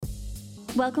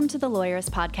Welcome to the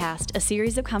Lawyerist Podcast, a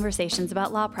series of conversations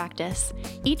about law practice.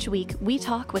 Each week, we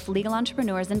talk with legal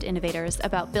entrepreneurs and innovators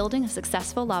about building a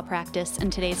successful law practice in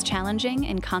today's challenging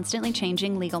and constantly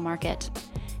changing legal market.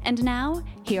 And now,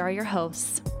 here are your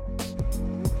hosts.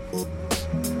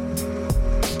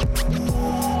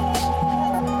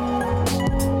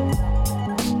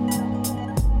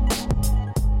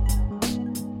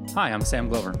 Hi, I'm Sam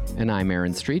Glover. And I'm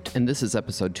Aaron Street, and this is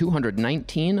episode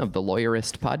 219 of the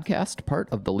Lawyerist Podcast, part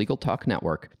of the Legal Talk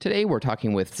Network. Today, we're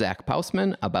talking with Zach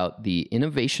Pausman about the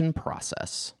innovation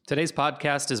process. Today's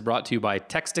podcast is brought to you by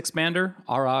TextExpander,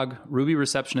 AROG, Ruby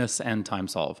Receptionist, and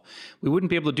TimeSolve. We wouldn't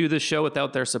be able to do this show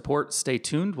without their support. Stay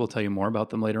tuned. We'll tell you more about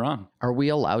them later on. Are we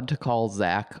allowed to call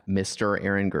Zach Mr.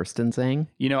 Aaron Gerstenzang?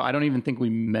 You know, I don't even think we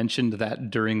mentioned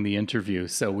that during the interview,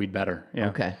 so we'd better. Yeah.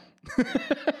 Okay.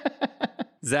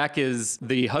 Zach is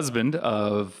the husband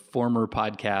of former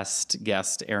podcast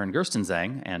guest Aaron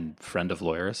Gerstenzang and friend of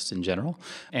Lawyerist in general.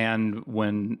 And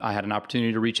when I had an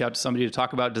opportunity to reach out to somebody to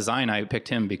talk about design, I picked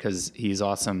him because he's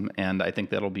awesome. And I think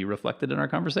that'll be reflected in our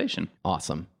conversation.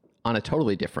 Awesome. On a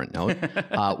totally different note,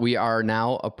 we are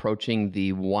now approaching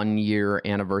the 1-year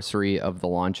anniversary of the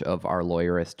launch of our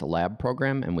Lawyerist Lab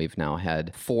program, and we've now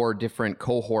had 4 different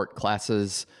cohort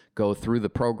classes go through the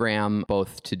program,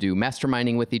 both to do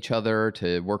masterminding with each other,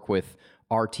 to work with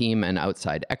our team and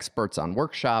outside experts on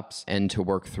workshops, and to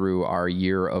work through our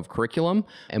year of curriculum.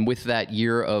 And with that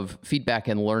year of feedback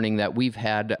and learning that we've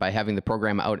had by having the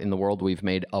program out in the world, we've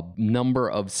made a number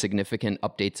of significant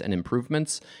updates and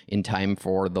improvements in time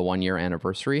for the 1-year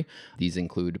anniversary. These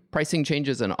include pricing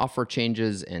changes and offer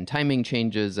changes and timing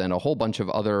changes and a whole bunch of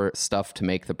other stuff to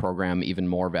make the program even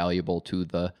more valuable to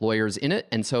the lawyers in it.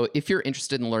 And so if you're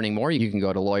interested in learning more, you can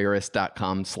go to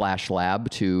lawyerist.com/lab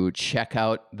to check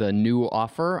out the new offer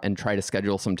and try to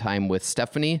schedule some time with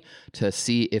Stephanie to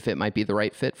see if it might be the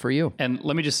right fit for you. And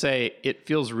let me just say, it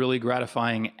feels really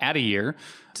gratifying at a year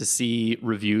to see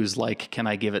reviews like, can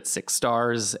I give it 6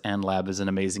 stars? And Lab is an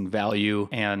amazing value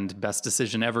and best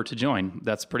decision ever to join.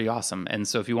 That's pretty awesome. And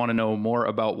so if you want to know more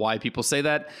about why people say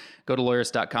that, go to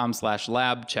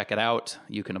lawyerist.com/lab, check it out.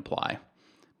 You can apply.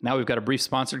 Now we've got a brief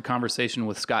sponsored conversation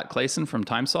with Scott Clayson from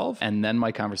TimeSolve, and then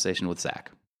my conversation with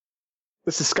Zach.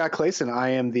 This is Scott Clayson. I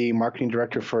am the marketing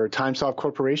director for TimeSolve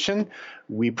Corporation.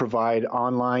 We provide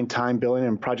online time billing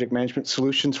and project management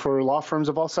solutions for law firms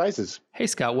of all sizes. Hey,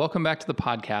 Scott, welcome back to the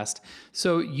podcast.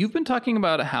 So you've been talking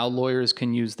about how lawyers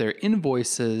can use their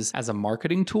invoices as a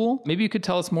marketing tool. Maybe you could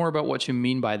tell us more about what you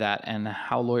mean by that and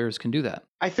how lawyers can do that.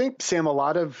 I think, Sam, a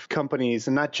lot of companies,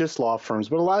 and not just law firms,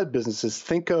 but a lot of businesses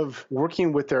think of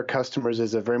working with their customers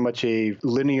as a very much a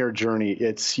linear journey.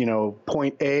 It's,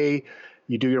 point A,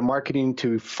 you do your marketing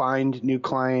to find new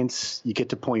clients. You get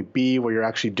to point B where you're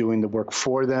actually doing the work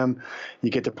for them. You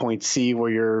get to point C where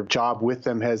your job with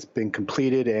them has been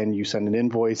completed and you send an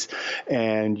invoice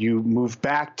and you move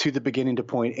back to the beginning to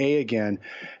point A again.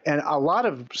 And a lot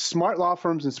of smart law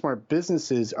firms and smart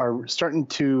businesses are starting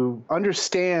to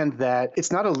understand that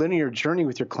it's not a linear journey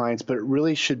with your clients, but it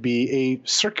really should be a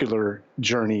circular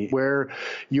journey where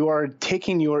you are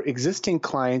taking your existing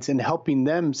clients and helping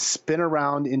them spin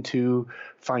around into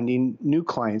finding new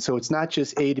clients. So it's not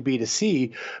just A to B to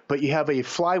C, but you have a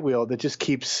flywheel that just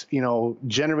keeps,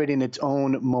 generating its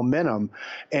own momentum.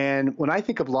 And when I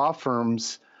think of law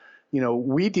firms,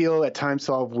 we deal at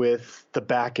TimeSolve with the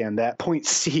back end, that point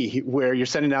C, where you're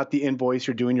sending out the invoice,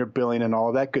 you're doing your billing and all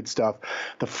of that good stuff.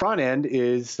 The front end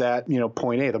is that,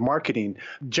 point A, the marketing.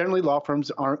 Generally, law firms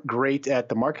aren't great at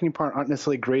the marketing part, aren't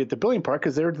necessarily great at the billing part,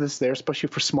 because they're just there, especially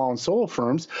for small and solo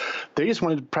firms. They just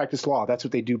want to practice law. That's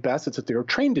what they do best. That's what they're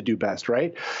trained to do best,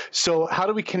 right? So how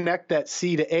do we connect that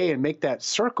C to A and make that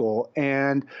circle?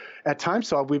 And at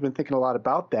TimeSolve, we've been thinking a lot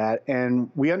about that. And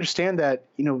we understand that,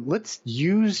 let's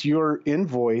use your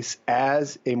invoice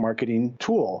as a marketing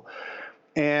tool.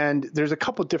 And there's a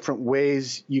couple different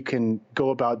ways you can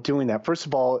go about doing that. First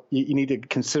of all, you need to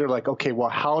consider okay, well,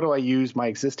 how do I use my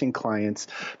existing clients,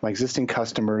 my existing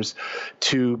customers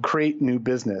to create new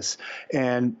business?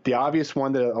 And the obvious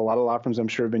one that a lot of law firms I'm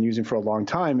sure have been using for a long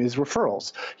time is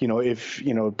referrals.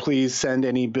 Please send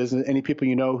any people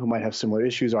who might have similar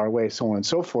issues our way, so on and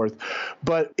so forth.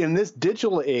 But in this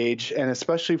digital age, and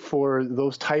especially for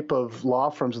those type of law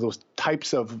firms, those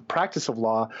types of practice of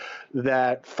law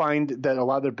that find that a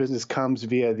lot of their business comes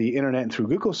via the internet and through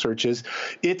Google searches,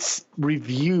 it's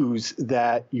reviews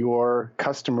that your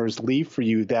customers leave for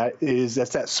you. That's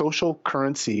that social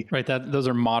currency. Right. Those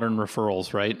are modern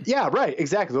referrals, right? Yeah, right.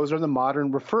 Exactly. Those are the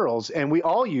modern referrals. And we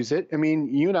all use it. I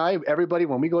mean, you and I, everybody,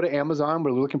 when we go to Amazon,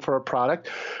 we're looking for a product,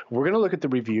 we're going to look at the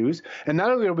reviews. And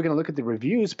not only are we going to look at the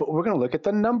reviews, but we're going to look at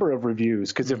the number of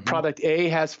reviews. Because if product A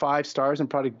has 5 stars and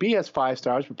product B has 5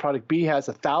 stars, but product B has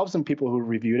 1,000 people who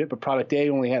reviewed it, but product A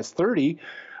only has 30,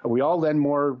 we all lend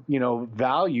more,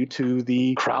 value to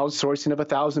the crowdsourcing of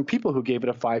 1,000 people who gave it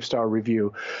a 5-star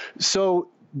review. So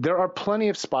there are plenty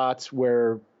of spots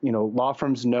where law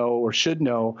firms know or should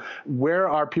know where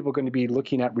are people going to be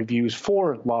looking at reviews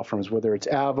for law firms, whether it's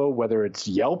Avvo, whether it's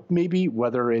Yelp, maybe,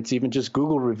 whether it's even just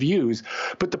Google reviews.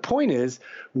 But the point is,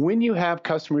 when you have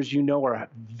customers are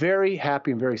very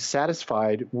happy and very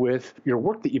satisfied with your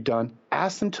work that you've done,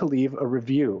 ask them to leave a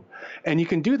review. And you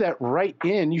can do that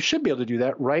you should be able to do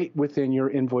that right within your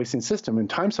invoicing system. In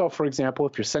TimeSolve, for example,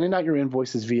 if you're sending out your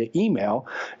invoices via email,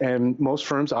 and most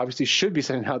firms obviously should be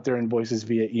sending out their invoices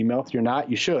via email. If you're not,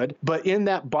 you should. But in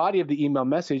that body of the email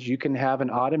message, you can have an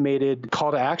automated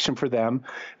call to action for them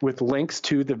with links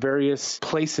to the various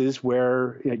places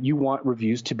where you want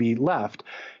reviews to be left.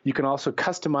 You can also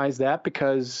customize that,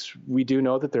 because we do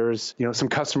know that there's some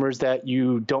customers that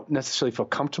you don't necessarily feel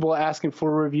comfortable asking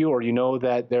for a review, or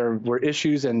that there were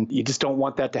issues and you just don't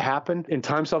want that to happen. In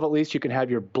TimeSolve, at least, you can have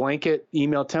your blanket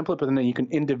email template, but then you can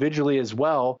individually as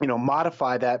well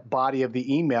modify that body of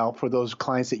the email for those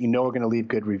clients that are going to leave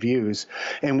good reviews.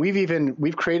 And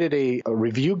we've created a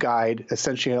review guide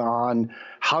essentially on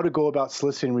how to go about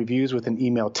soliciting reviews with an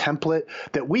email template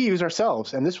that we use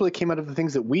ourselves. And this really came out of the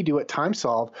things that we do at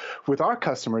TimeSolve with our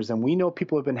customers. And we know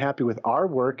people have been happy with our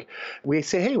work. We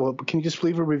say, hey, well, can you just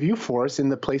leave a review for us in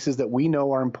the places that we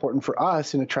know are important for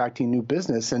us in attracting new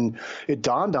business? And it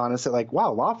dawned on us that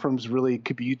wow, law firms really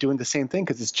could be doing the same thing,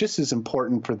 because it's just as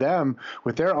important for them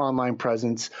with their online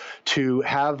presence to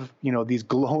have, these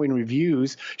glowing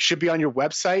reviews. Should be on your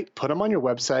website. Put them on your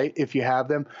website if you have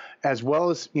them, as well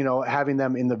as, having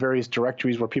them in the various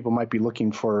directories where people might be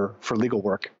looking for legal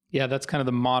work. Yeah, that's kind of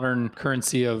the modern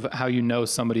currency of how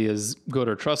somebody is good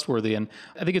or trustworthy. And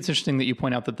I think it's interesting that you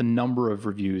point out that the number of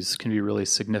reviews can be really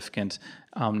significant,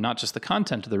 not just the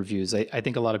content of the reviews. I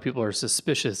think a lot of people are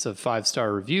suspicious of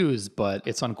 5-star reviews, but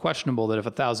it's unquestionable that if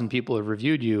 1,000 people have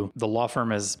reviewed you, the law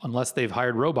firm has, unless they've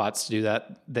hired robots to do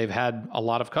that, they've had a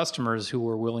lot of customers who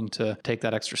were willing to take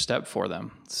that extra step for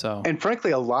them. So, and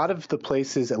frankly, a lot of the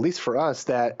places, at least for us,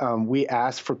 that we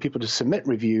ask for people to submit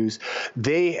reviews,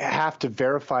 they have to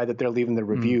verify that they're leaving the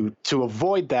review to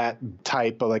avoid that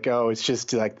type of it's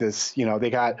just like this,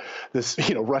 they got this,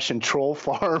 Russian troll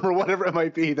farm or whatever it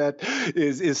might be that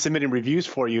is submitting reviews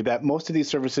for you. That most of these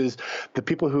services, the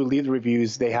people who leave the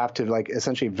reviews, they have to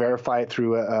essentially verify it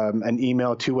through an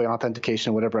email, 2-way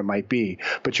authentication, whatever it might be.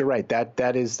 But you're right,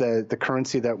 that is the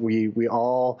currency that we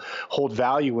all hold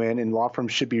value in, and law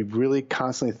firms should be really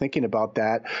constantly thinking about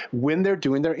that when they're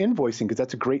doing their invoicing, because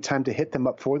that's a great time to hit them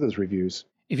up for those reviews.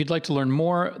 If you'd like to learn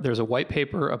more, there's a white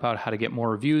paper about how to get more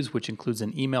reviews, which includes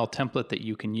an email template that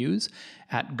you can use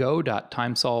at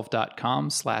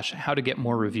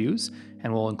go.timesolve.com/how-to-get-more-reviews,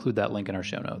 and we'll include that link in our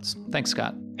show notes. Thanks,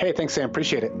 Scott. Hey, thanks, Sam.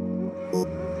 Appreciate it.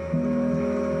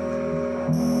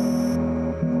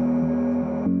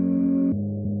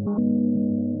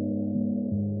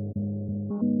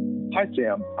 Hi,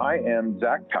 Sam. I am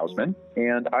Zach Pausman,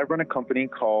 and I run a company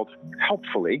called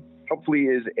Helpfully. Helpfully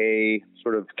is a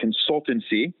sort of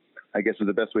consultancy, I guess is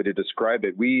the best way to describe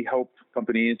it. We help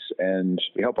companies and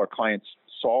we help our clients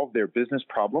solve their business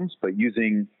problems by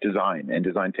using design and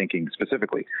design thinking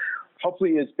specifically.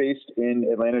 Helpfully is based in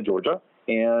Atlanta, Georgia,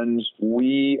 and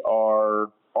we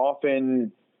are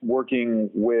often working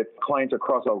with clients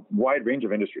across a wide range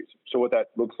of industries. So what that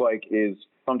looks like is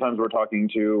sometimes we're talking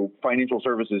to financial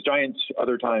services giants,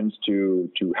 other times to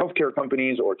healthcare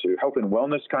companies or to health and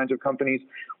wellness kinds of companies.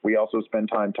 We also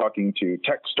spend time talking to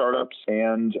tech startups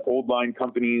and old line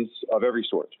companies of every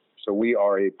sort. So we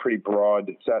are a pretty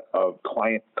broad set of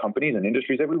client companies and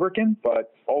industries that we work in,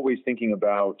 but always thinking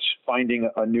about finding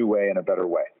a new way and a better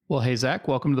way. Well, hey, Zach,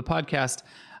 welcome to the podcast.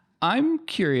 I'm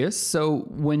curious. So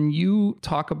when you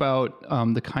talk about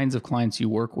the kinds of clients you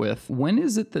work with, when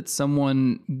is it that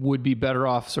someone would be better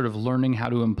off sort of learning how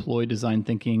to employ design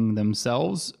thinking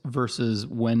themselves versus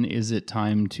when is it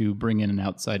time to bring in an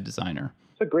outside designer?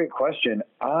 It's a great question.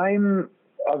 I'm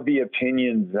of the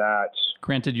opinion that...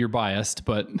 Granted, you're biased,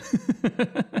 but...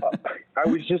 I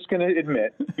was just going to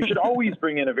admit, you should always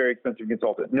bring in a very expensive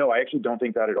consultant. No, I actually don't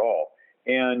think that at all.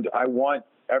 And I want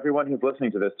everyone who's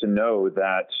listening to this to know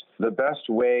that the best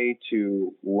way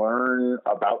to learn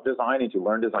about design and to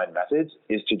learn design methods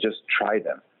is to just try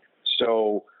them.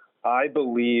 So I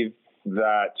believe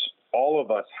that all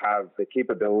of us have the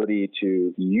capability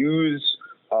to use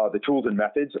the tools and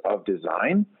methods of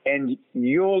design, and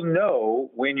you'll know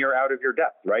when you're out of your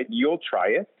depth, right? You'll try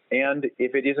it. And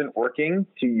if it isn't working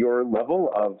to your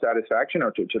level of satisfaction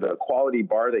or to the quality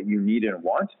bar that you need and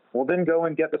want, well, then go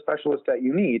and get the specialist that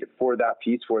you need for that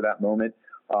piece, for that moment,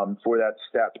 for that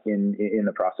step in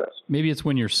the process. Maybe it's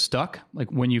when you're stuck, like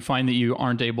when you find that you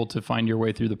aren't able to find your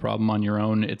way through the problem on your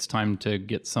own, it's time to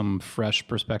get some fresh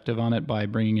perspective on it by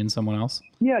bringing in someone else.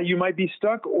 Yeah, you might be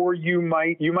stuck, or you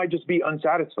might just be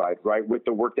unsatisfied, right, with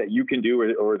the work that you can do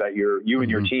or that you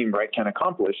and your team, right, can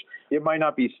accomplish. It might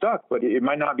not be stuck, but it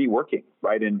might not be working,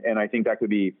 right? And I think that could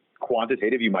be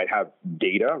quantitative. You might have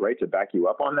data, right, to back you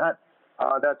up on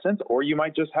that sense, or you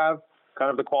might just have kind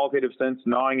of the qualitative sense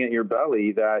gnawing at your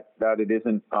belly that it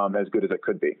isn't as good as it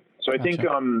could be. So I think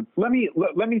let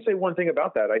me say one thing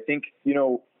about that. I think,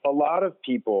 a lot of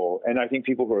people, and I think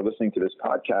people who are listening to this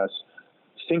podcast,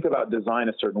 think about design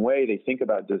a certain way. They think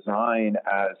about design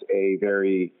as a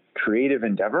very creative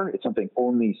endeavor. It's something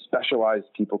only specialized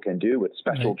people can do with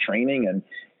special training,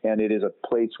 and it is a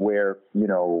place where,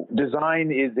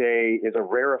 design is a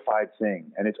rarefied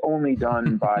thing, and it's only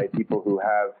done by people who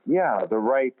have, the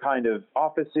right kind of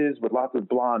offices with lots of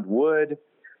blonde wood.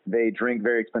 They drink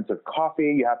very expensive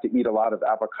coffee. You have to eat a lot of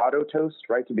avocado toast,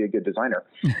 right, to be a good designer.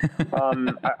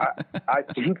 I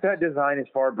think that design is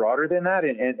far broader than that,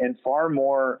 and far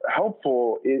more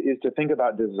helpful is to think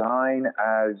about design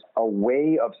as a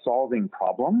way of solving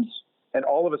problems. And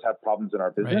all of us have problems in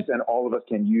our business, and all of us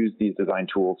can use these design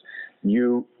tools.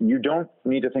 You don't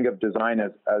need to think of design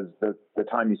as the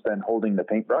time you spend holding the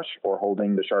paintbrush or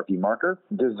holding the Sharpie marker.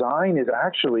 Design is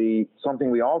actually something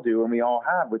we all do and we all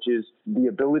have, which is the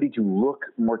ability to look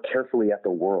more carefully at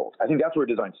the world. I think that's where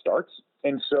design starts.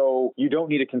 And so you don't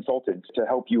need a consultant to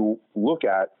help you look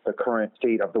at the current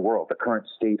state of the world, the current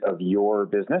state of your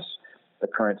business, the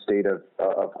current state of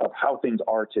how things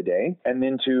are today, and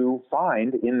then to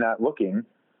find in that looking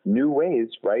new ways,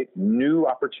 right? New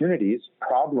opportunities,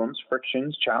 problems,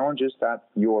 frictions, challenges that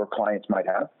your clients might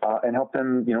have, and help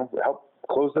them, help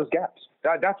close those gaps.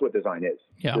 That's what design is.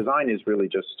 Yeah. Design is really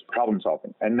just problem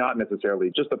solving, and not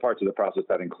necessarily just the parts of the process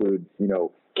that include,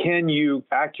 can you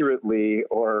accurately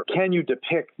or can you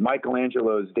depict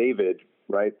Michelangelo's David,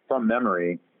 right, from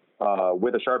memory,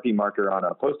 with a Sharpie marker on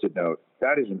a Post-it note?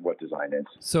 That isn't what design is.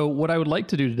 So what I would like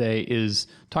to do today is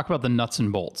talk about the nuts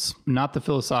and bolts, not the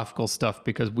philosophical stuff,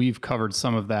 because we've covered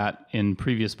some of that in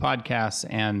previous podcasts.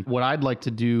 And what I'd like to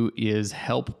do is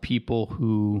help people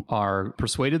who are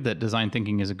persuaded that design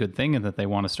thinking is a good thing and that they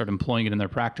want to start employing it in their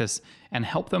practice, and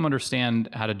help them understand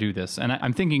how to do this. And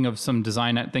I'm thinking of some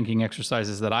design thinking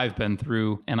exercises that I've been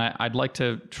through, and I'd like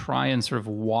to try and sort of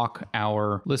walk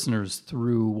our listeners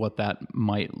through what that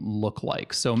might look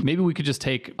like. So maybe we could just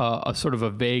take a sort of a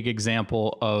vague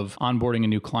example of onboarding a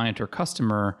new client or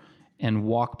customer and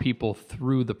walk people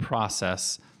through the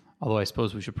process. Although I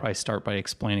suppose we should probably start by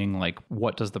explaining, like,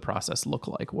 what does the process look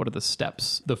like? What are the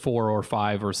steps, the 4 or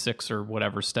 5 or 6 or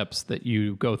whatever steps that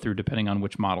you go through depending on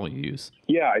which model you use?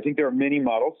 Yeah, I think there are many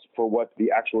models for what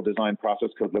the actual design process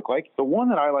could look like. The one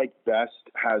that I like best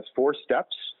has 4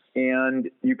 steps. And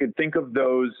you could think of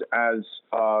those as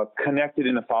connected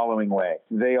in the following way.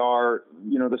 They are,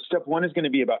 the step 1 is going to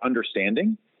be about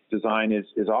understanding. Design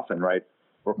is often, right,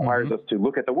 requires us to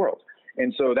look at the world.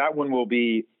 And so that one will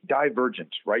be divergent,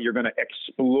 right? You're going to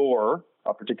explore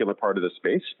a particular part of the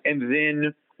space. And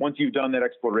then once you've done that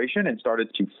exploration and started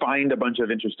to find a bunch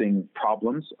of interesting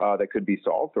problems that could be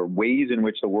solved, or ways in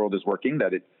which the world is working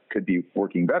that it could be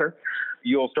working better,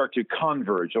 you'll start to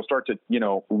converge. You'll start to,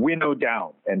 winnow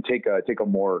down and take a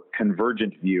more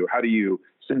convergent view. How do you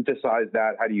synthesize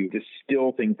that? How do you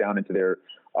distill things down into their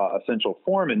essential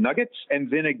form and nuggets? And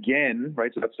then again,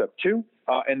 right, so that's step 2.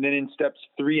 And then in steps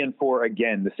 3 and 4,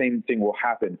 again, the same thing will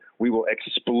happen. We will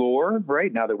explore,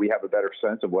 right, now that we have a better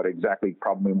sense of what exactly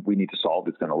problem we need to solve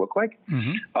is going to look like.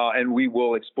 And we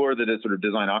will explore the sort of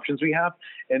design options we have.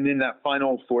 And then that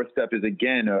final 4th step is,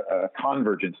 again, a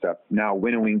convergent step. Now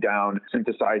winnowing down,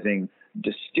 synthesizing,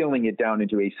 distilling it down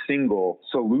into a single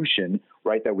solution,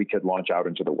 right, that we could launch out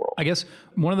into the world. I guess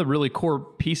one of the really core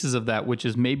pieces of that, which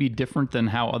is maybe different than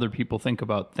how other people think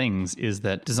about things, is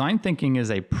that design thinking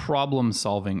is a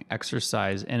problem-solving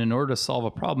exercise. And in order to solve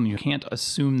a problem, you can't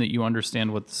assume that you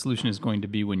understand what the solution is going to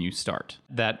be when you start.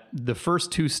 That the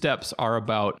first 2 steps are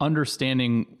about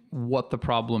understanding what the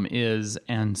problem is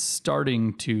and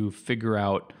starting to figure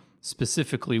out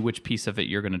specifically which piece of it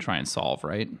you're going to try and solve,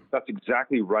 right? That's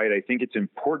exactly right. I think it's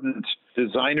important.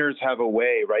 Designers have a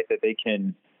way, right, that they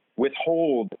can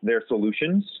withhold their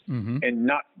solutions and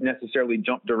not necessarily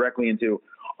jump directly into,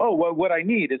 oh, well, what I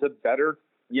need is a better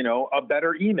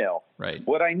email. Right.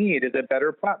 What I need is a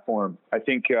better platform. I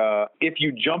think if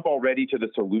you jump already to the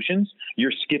solutions,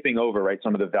 you're skipping over, right,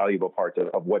 some of the valuable parts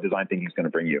of what design thinking is going to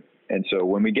bring you. And so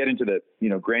when we get into the,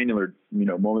 granular,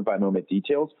 moment by moment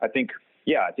details, I think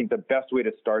the best way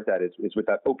to start that is with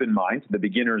that open mind, the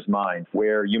beginner's mind,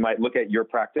 where you might look at your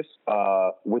practice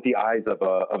with the eyes of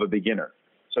a beginner.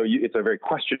 So it's a very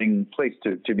questioning place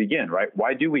to begin, right?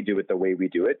 Why do we do it the way we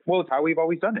do it? Well, it's how we've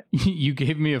always done it. You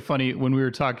gave me when we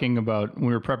were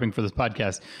prepping for this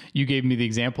podcast, you gave me the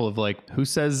example of like, who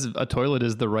says a toilet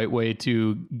is the right way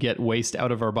to get waste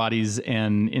out of our bodies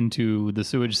and into the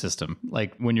sewage system?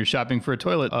 Like when you're shopping for a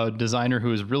toilet, a designer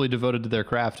who is really devoted to their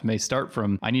craft may start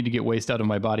from, I need to get waste out of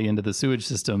my body into the sewage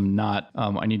system, not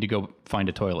I need to go find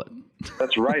a toilet.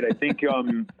 That's right. I think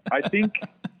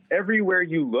everywhere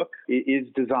you look is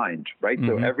designed, right?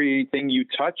 So everything you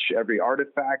touch, every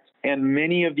artifact, and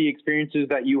many of the experiences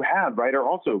that you have, right, are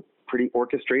also pretty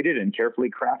orchestrated and carefully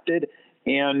crafted.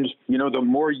 And, the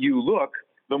more you look,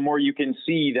 the more you can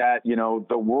see that,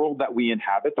 the world that we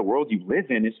inhabit, the world you live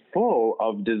in, is full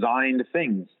of designed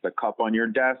things. The cup on your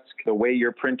desk, the way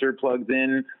your printer plugs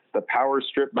in, the power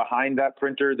strip behind that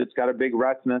printer that's got a big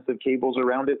rat's nest of cables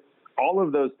around it. All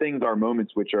of those things are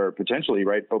moments which are potentially,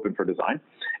 right, open for design.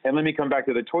 And let me come back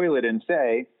to the toilet and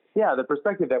say, the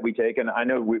perspective that we take, and I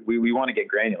know we want to get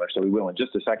granular, so we will in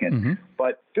just a second.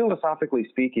 But philosophically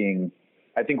speaking,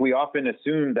 I think we often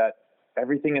assume that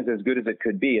everything is as good as it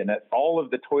could be, and that all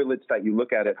of the toilets that you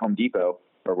look at Home Depot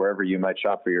or wherever you might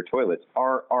shop for your toilets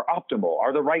are optimal,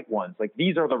 are the right ones. Like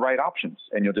these are the right options,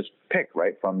 and you'll just pick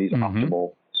right from these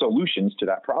optimal solutions to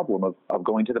that problem of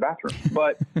going to the bathroom.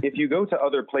 But if you go to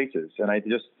other places, and I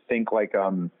just think like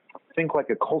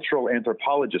a cultural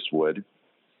anthropologist would,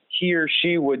 he or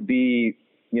she would be,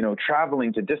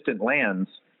 traveling to distant lands.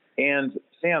 And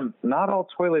Sam, not all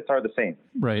toilets are the same.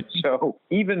 Right. So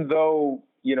even though,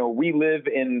 we live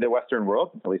in the Western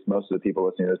world, at least most of the people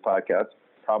listening to this podcast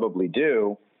probably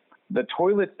do, the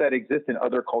toilets that exist in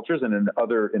other cultures and in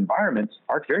other environments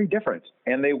are very different,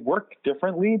 and they work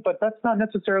differently, but that's not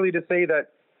necessarily to say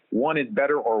that one is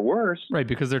better or worse. Right,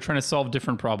 because they're trying to solve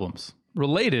different problems.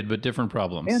 Related, but different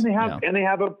problems. And they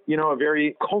have a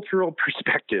very cultural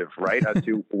perspective, right, as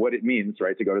to what it means,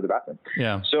 right, to go to the bathroom.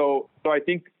 Yeah. So I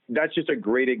think that's just a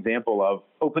great example of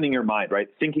opening your mind, right?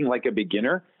 Thinking like a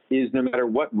beginner is no matter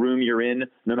what room you're in,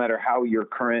 no matter how your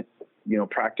current,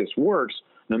 practice works,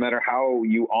 no matter how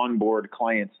you onboard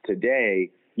clients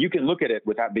today, you can look at it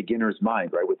with that beginner's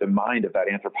mind, right? With the mind of that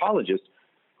anthropologist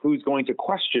who's going to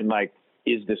question, like,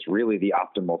 is this really the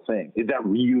optimal thing? Is that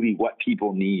really what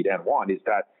people need and want? Is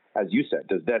that, as you said,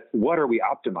 what are we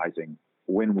optimizing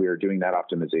when we're doing that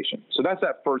optimization? So that's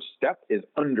that first step, is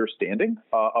understanding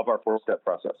of our 4-step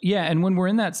process. Yeah. And when we're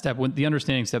in that step, with the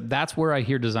understanding step, that's where I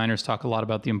hear designers talk a lot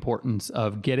about the importance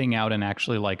of getting out and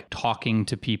actually like talking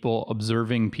to people,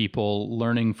 observing people,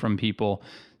 learning from people.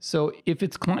 So if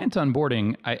it's client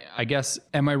onboarding, I guess,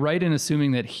 am I right in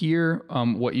assuming that here,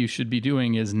 what you should be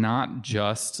doing is not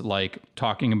just like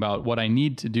talking about what I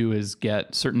need to do is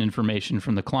get certain information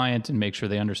from the client and make sure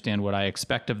they understand what I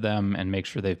expect of them and make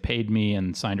sure they've paid me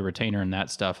and signed a retainer and that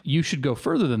stuff. You should go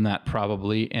further than that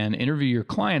probably and interview your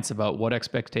clients about what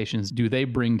expectations do they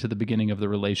bring to the beginning of the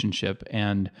relationship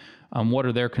and what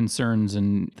are their concerns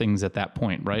and things at that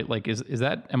point, right? Like,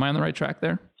 am I on the right track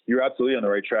there? You're absolutely on the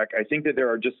right track. I think that there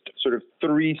are just sort of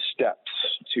 3 steps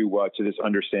to this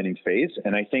understanding phase.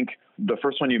 And I think the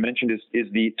first one you mentioned is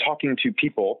the talking to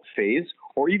people phase,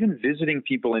 or even visiting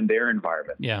people in their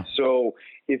environment. Yeah. So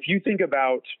if you think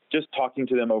about just talking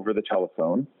to them over the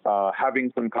telephone,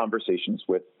 having some conversations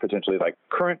with potentially like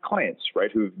current clients,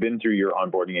 right, who've been through your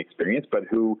onboarding experience, but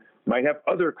who might have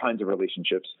other kinds of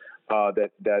relationships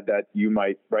that you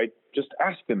might, right, just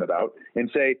ask them about and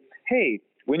say, hey,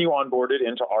 when you onboarded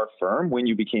into our firm, when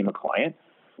you became a client,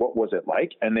 what was it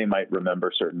like? And they might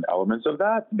remember certain elements of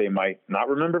that. They might not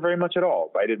remember very much at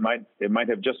all, right? It might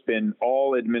have just been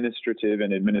all administrative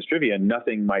and administrivia, and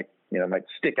nothing might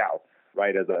stick out,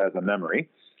 right, as a memory,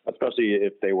 especially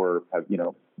if they were,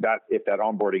 if that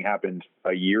onboarding happened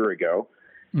a year ago,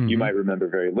 you might remember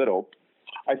very little.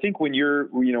 I think when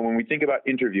we think about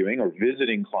interviewing or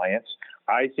visiting clients,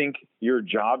 I think your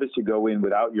job is to go in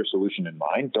without your solution in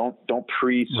mind. Don't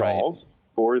pre-solve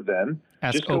for them.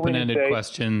 Ask just open-ended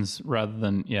questions rather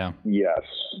than, yeah. Yes.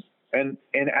 And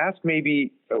ask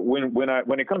maybe when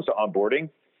it comes to onboarding,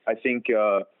 I think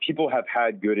people have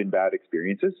had good and bad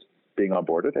experiences. being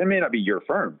onboarded. It may not be your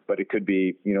firm, but it could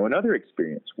be, another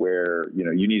experience where,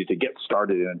 you needed to get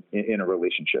started in a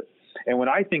relationship. And when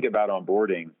I think about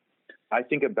onboarding, I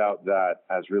think about that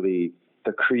as really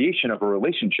the creation of a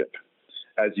relationship,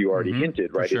 as you already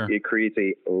hinted, right? Sure. It creates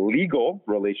a legal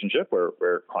relationship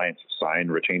where clients sign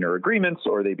retainer agreements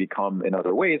or they become in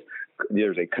other ways.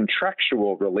 There's a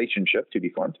contractual relationship to be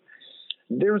formed.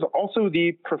 There's also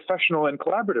the professional and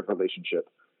collaborative relationship.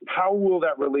 How will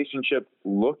that relationship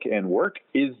look and work?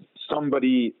 Is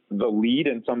somebody the lead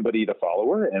and somebody the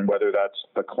follower? And whether that's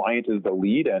the client is the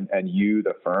lead and you,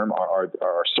 the firm,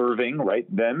 are serving, right,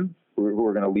 them who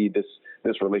are going to lead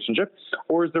this relationship?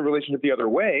 Or is the relationship the other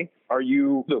way? Are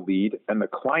you the lead and the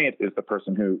client is the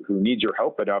person who needs your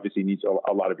help, but obviously needs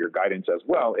a lot of your guidance as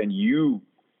well? And you,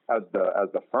 as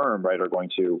the firm, right, are going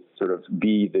to sort of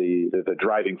be the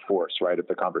driving force, right, of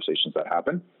the conversations that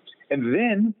happen. And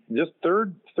then just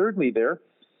thirdly,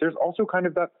 there's also kind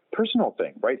of that personal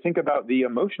thing, right? Think about the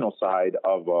emotional side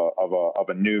of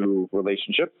a new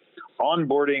relationship.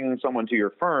 Onboarding someone to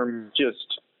your firm,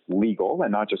 just legal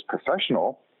and not just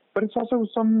professional, but it's also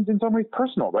in some ways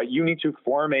personal, right? You need to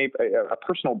form a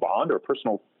personal bond or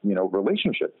personal,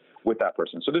 relationship with that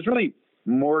person. So there's really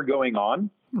more going on,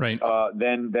 right,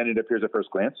 than it appears at first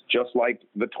glance. Just like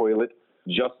the toilet,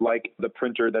 just like the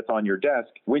printer that's on your desk.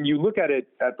 When you look at it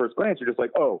at first glance, you're just like,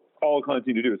 oh, all clients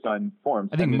need to do is sign forms.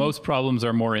 I think most problems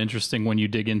are more interesting when you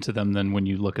dig into them than when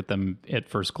you look at them at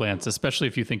first glance, especially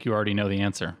if you think you already know the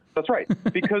answer. That's right.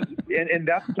 Because, and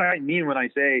that's what I mean when I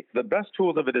say the best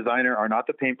tools of a designer are not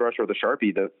the paintbrush or the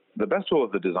Sharpie. The best tool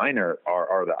of the designer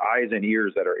are the eyes and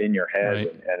ears that are in your head,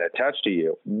 right, and attached to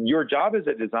you. Your job as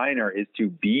a designer is to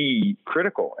be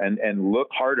critical and look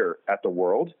harder at the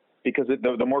world, because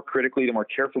the more critically, the more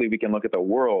carefully we can look at the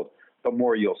world, the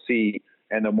more you'll see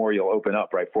and the more you'll open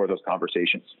up, right, for those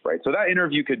conversations, right? So that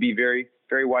interview could be very,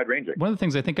 very wide ranging. One of the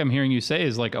things I think I'm hearing you say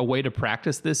is like a way to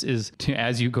practice this is to,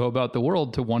 as you go about the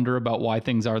world, to wonder about why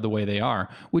things are the way they are,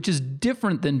 which is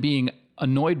different than being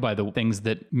annoyed by the things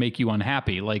that make you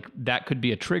unhappy. Like that could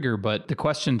be a trigger, but the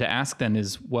question to ask then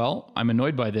is, well, I'm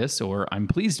annoyed by this or I'm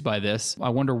pleased by this. I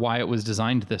wonder why it was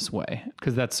designed this way.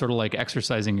 Because that's sort of like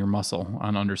exercising your muscle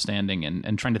on understanding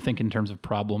and trying to think in terms of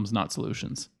problems, not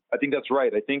solutions. I think that's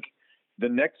right. I think the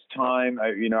next time,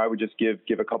 I would just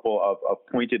give a couple of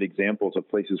pointed examples of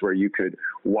places where you could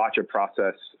watch a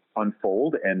process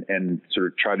unfold and sort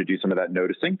of try to do some of that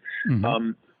noticing.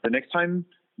 Mm-hmm. The next time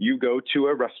you go to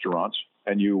a restaurant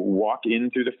and you walk in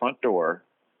through the front door,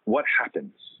 what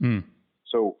happens?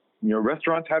 So,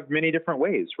 restaurants have many different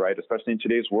ways, right? Especially in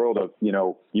today's world of,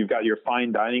 you've got your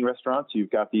fine dining restaurants,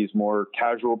 you've got these more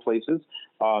casual places,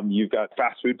 you've got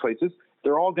fast food places.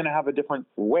 They're all going to have a different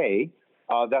way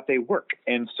that they work.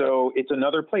 And so it's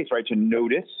another place, right, to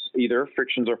notice either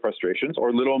frictions or frustrations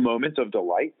or little moments of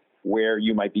delight where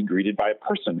you might be greeted by a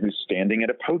person who's standing at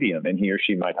a podium and he or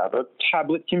she might have a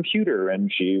tablet computer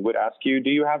and she would ask you, do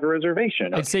you have a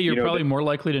reservation? I'd say you're probably more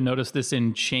likely to notice this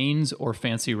in chains or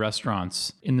fancy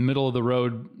restaurants. In the middle of the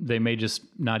road, they may just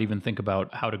not even think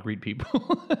about how to greet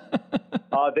people.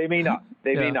 They may not.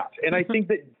 They may not. And I think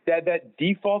that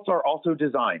defaults are also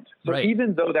designed. So right,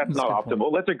 even though that's not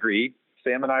optimal, let's agree,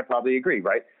 Sam and I probably agree,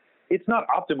 right? It's not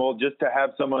optimal just to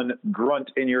have someone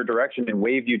grunt in your direction and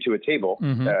wave you to a table,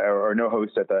 or no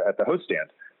host at the host stand.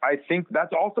 I think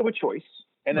that's also a choice,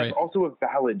 and that's also a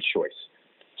valid choice.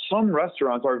 Some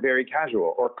restaurants are very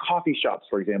casual, or coffee shops,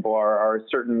 for example, are a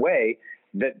certain way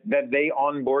that they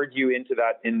onboard you into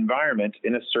that environment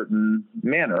in a certain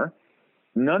manner.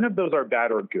 None of those are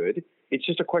bad or good. It's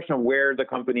just a question of where the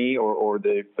company or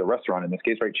the restaurant, in this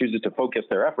case, right, chooses to focus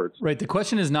their efforts. Right. The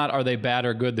question is not, are they bad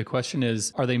or good? The question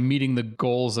is, are they meeting the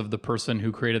goals of the person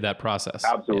who created that process?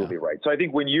 Absolutely right. So I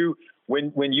think when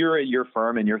you're at your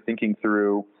firm and you're thinking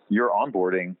through your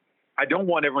onboarding, I don't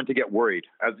want everyone to get worried.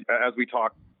 As we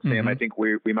talk, Sam, I think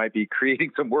we might be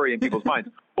creating some worry in people's minds.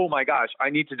 Oh my gosh, I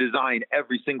need to design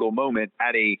every single moment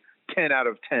at a 10 out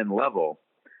of 10 level.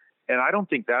 And I don't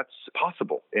think that's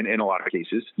possible in a lot of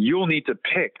cases. You'll need to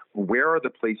pick where are the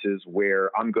places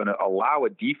where I'm going to allow a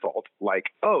default, like,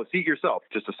 oh, seat yourself,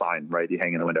 just a sign, right? You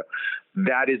hang in the window.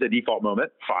 That is a default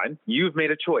moment. Fine. You've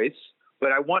made a choice,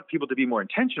 but I want people to be more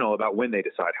intentional about when they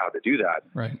decide how to do that.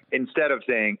 Right. Instead of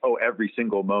saying, oh, every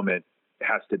single moment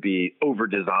has to be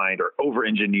over-designed or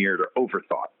over-engineered or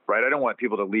overthought. right? I don't want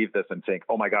people to leave this and think,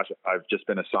 oh my gosh, I've just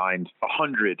been assigned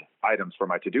 100 items for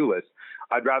my to-do list.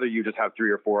 I'd rather you just have 3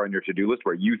 or 4 on your to-do list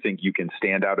where you think you can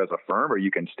stand out as a firm or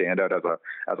you can stand out as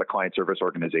a client service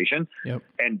organization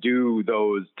and do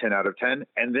those 10 out of 10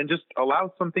 and then just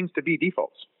allow some things to be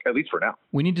defaults, at least for now.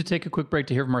 We need to take a quick break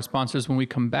to hear from our sponsors. When we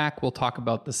come back, we'll talk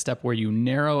about the step where you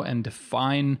narrow and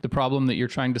define the problem that you're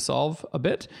trying to solve a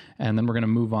bit, and then we're going to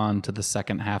move on to the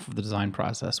second half of the design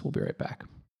process. We'll be right back.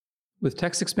 With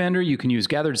TextExpander, you can use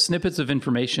gathered snippets of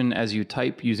information as you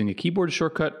type using a keyboard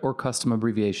shortcut or custom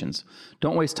abbreviations.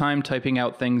 Don't waste time typing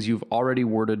out things you've already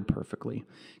worded perfectly.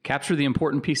 Capture the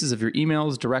important pieces of your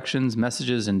emails, directions,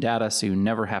 messages, and data so you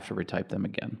never have to retype them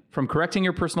again. From correcting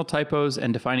your personal typos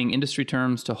and defining industry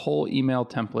terms to whole email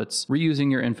templates, reusing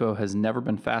your info has never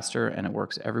been faster, and it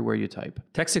works everywhere you type.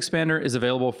 TextExpander is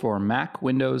available for Mac,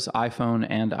 Windows, iPhone,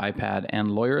 and iPad, and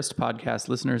Lawyerist podcast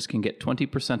listeners can get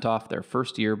 20% off their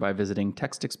first year by visiting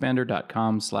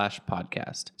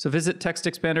textexpander.com/podcast. So visit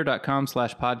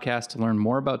textexpander.com/podcast to learn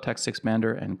more about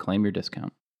TextExpander and claim your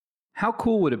discount. How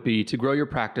cool would it be to grow your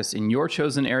practice in your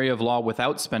chosen area of law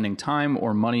without spending time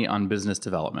or money on business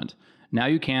development? Now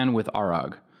you can with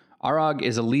ARAG. ARAG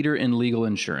is a leader in legal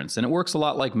insurance, and it works a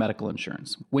lot like medical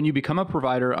insurance. When you become a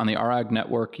provider on the ARAG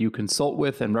network, you consult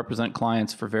with and represent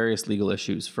clients for various legal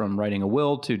issues, from writing a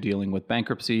will to dealing with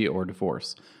bankruptcy or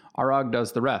divorce. ARAG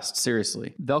does the rest,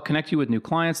 seriously. They'll connect you with new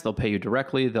clients, they'll pay you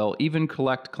directly, they'll even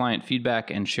collect client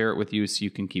feedback and share it with you so you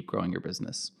can keep growing your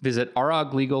business. Visit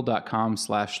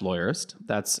araglegal.com/lawyerist,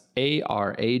 that's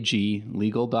ARAG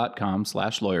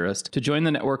legal.com/lawyerist, to join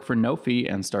the network for no fee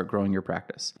and start growing your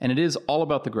practice. And it is all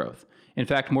about the growth. In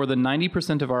fact, more than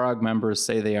 90% of ARAG members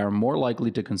say they are more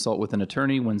likely to consult with an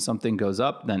attorney when something goes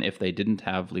up than if they didn't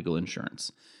have legal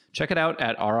insurance. Check it out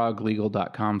at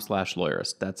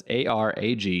araglegal.com/lawyerist. That's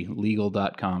ARAG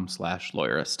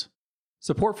legal.com/lawyerist.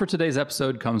 Support for today's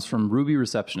episode comes from Ruby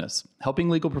Receptionist, helping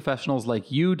legal professionals like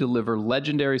you deliver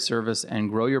legendary service and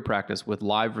grow your practice with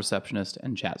live receptionist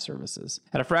and chat services.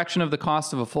 At a fraction of the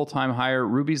cost of a full-time hire,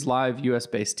 Ruby's live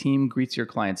US-based team greets your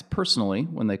clients personally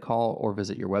when they call or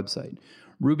visit your website.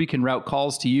 Ruby can route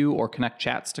calls to you or connect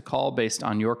chats to call based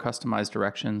on your customized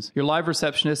directions. Your live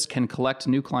receptionist can collect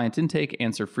new client intake,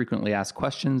 answer frequently asked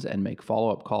questions, and make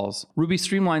follow-up calls. Ruby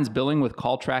streamlines billing with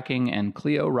call tracking and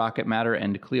Clio, Rocket Matter,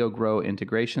 and Clio Grow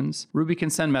integrations. Ruby can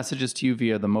send messages to you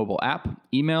via the mobile app,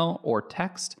 email, or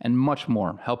text, and much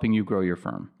more, helping you grow your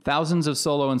firm. Thousands of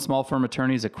solo and small firm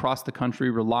attorneys across the country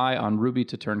rely on Ruby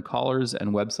to turn callers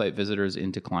and website visitors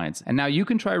into clients. And now you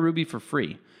can try Ruby for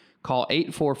free. Call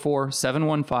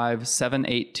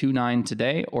 844-715-7829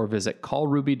 today or visit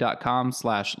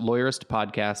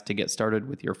callruby.com/lawyeristpodcast to get started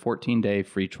with your 14-day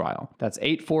free trial. That's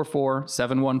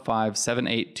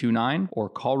 844-715-7829 or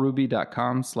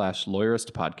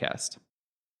callruby.com/lawyeristpodcast.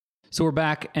 So we're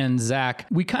back, and Zach,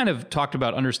 we kind of talked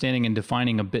about understanding and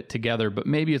defining a bit together, but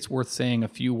maybe it's worth saying a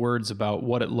few words about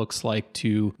what it looks like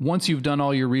to, once you've done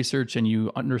all your research and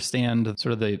you understand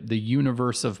sort of the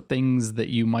universe of things that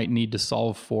you might need to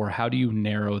solve for, how do you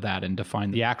narrow that and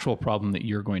define the actual problem that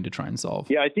you're going to try and solve?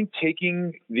 Yeah, I think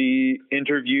taking the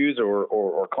interviews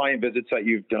or client visits that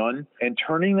you've done and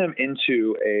turning them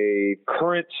into a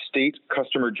current state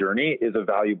customer journey is a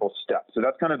valuable step. So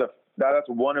that's kind of that's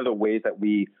one of the ways that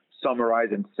we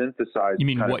summarize and synthesize. You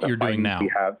mean what you're doing now?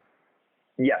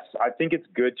 Yes, I think it's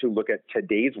good to look at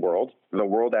today's world, the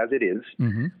world as it is,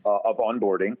 of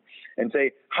onboarding, and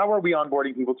say, how are we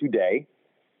onboarding people today?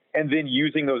 And then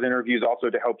using those interviews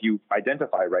also to help you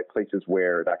identify places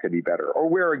where that could be better or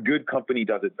where a good company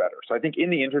does it better. So I think in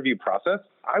the interview process,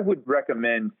 I would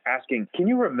recommend asking, can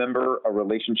you remember a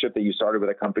relationship that you started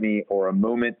with a company or a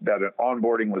moment that an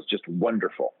onboarding was just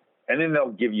wonderful? And then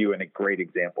they'll give you a great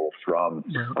example from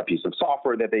a piece of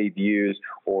software that they've used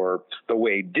or the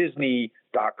way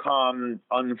Disney.com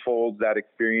unfolds that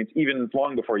experience, even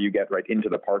long before you get right into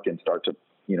the park and start to,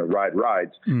 ride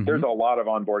rides. There's a lot of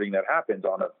onboarding that happens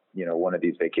on one of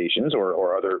these vacations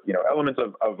or other, elements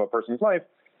of a person's life.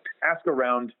 Ask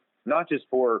around, not just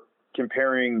for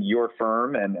comparing your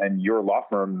firm and your law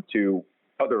firm to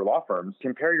other law firms,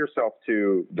 compare yourself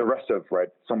to the rest of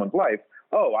someone's life.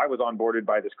 Oh, I was onboarded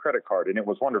by this credit card and it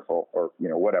was wonderful, or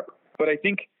whatever. But I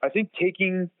think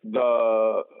taking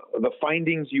the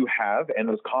findings you have and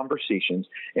those conversations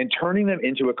and turning them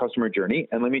into a customer journey,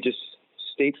 and let me just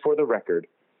state for the record,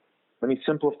 let me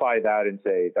simplify that and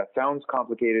say that sounds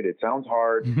complicated. It sounds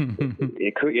hard.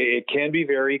 It can be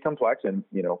very complex, and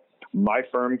my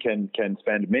firm can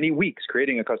spend many weeks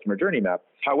creating a customer journey map.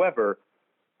 However,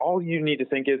 all you need to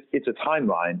think is it's a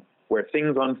timeline where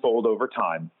things unfold over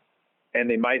time. And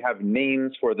they might have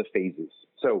names for the phases.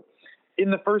 So in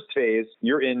the first phase,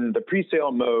 you're in the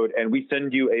pre-sale mode and we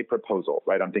send you a proposal,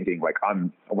 right? I'm thinking like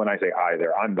when I say I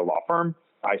there, I'm the law firm.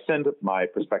 I send my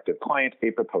prospective client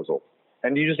a proposal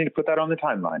and you just need to put that on the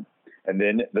timeline. And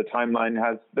then the timeline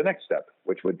has the next step,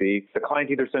 which would be the client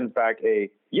either sends back a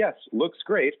yes, looks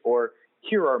great, or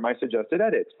here are my suggested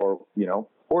edits, or,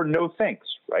 or no thanks,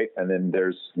 right? And then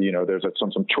there's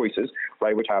some choices,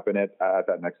 right, which happen at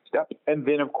that next step. And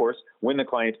then, of course, when the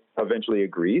client eventually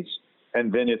agrees,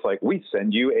 and then it's like we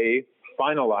send you a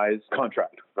finalized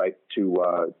contract, right,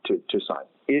 to sign.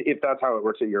 If that's how it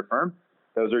works at your firm,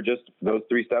 those are just those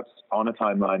 3 steps on a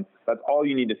timeline. That's all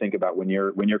you need to think about when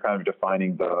you're kind of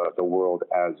defining the world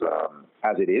as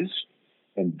it is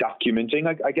and documenting,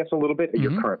 I guess, a little bit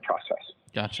your current process.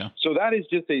 Gotcha. So that is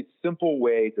just a simple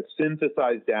way to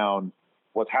synthesize down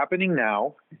what's happening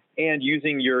now and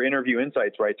using your interview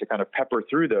insights, right, to kind of pepper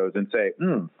through those and say,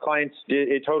 clients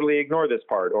totally ignore this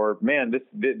part, or man,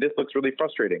 this looks really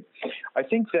frustrating. I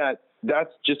think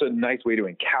that's just a nice way to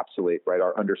encapsulate, right,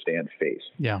 our understand phase.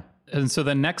 Yeah. And so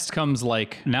then next comes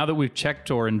like, now that we've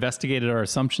checked or investigated our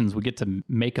assumptions, we get to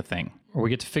make a thing, or we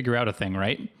get to figure out a thing,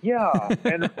 right? Yeah.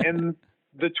 And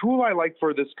the tool I like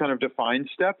for this kind of defined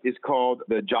step is called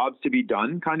the jobs to be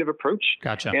done kind of approach.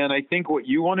 Gotcha. And I think what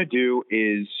you want to do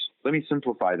is, let me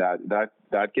simplify that.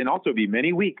 That can also be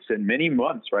many weeks and many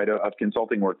months, right, of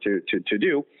consulting work to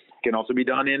do. Can also be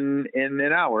done in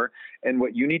an hour. And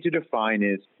what you need to define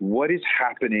is what is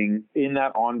happening in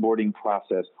that onboarding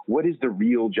process. What is the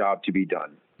real job to be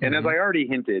done? And as I already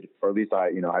hinted, or at least I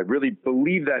really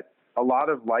believe that a lot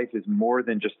of life is more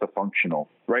than just the functional,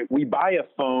 right? We buy a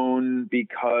phone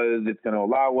because it's going to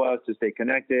allow us to stay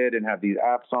connected and have these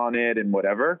apps on it and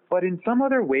whatever. But in some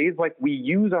other ways, like we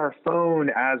use our phone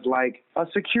as like a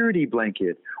security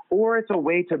blanket, or it's a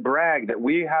way to brag that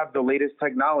we have the latest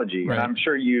technology. Right. And I'm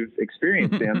sure you've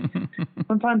experienced them.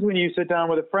 Sometimes when you sit down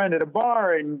with a friend at a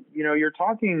bar and, you're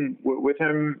talking with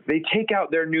him, they take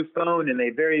out their new phone and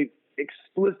they very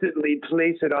explicitly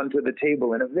place it onto the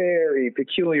table in a very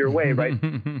peculiar way,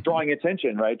 right? Drawing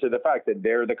attention, right, to the fact that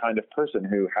they're the kind of person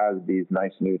who has these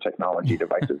nice new technology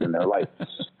devices in their life.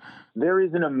 There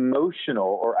is an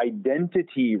emotional or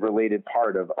identity related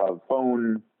part of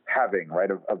phone having,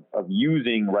 right, of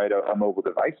using, right, a mobile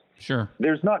device. Sure.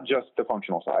 There's not just the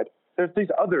functional side. There's these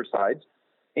other sides.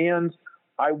 And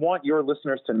I want your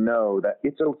listeners to know that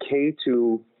it's okay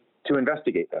to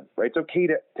investigate them, right? It's okay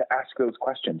to ask those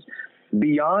questions.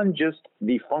 Beyond just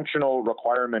the functional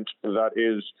requirement that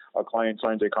is a client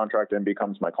signs a contract and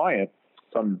becomes my client,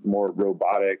 some more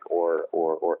robotic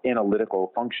or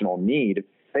analytical functional need,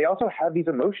 they also have these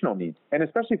emotional needs. And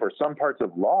especially for some parts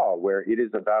of law where it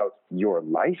is about your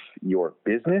life, your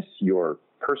business, your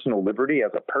personal liberty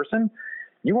as a person,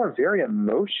 you are very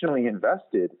emotionally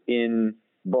invested in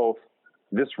both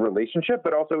this relationship,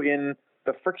 but also in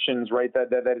the frictions, right, that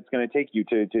it's going to take you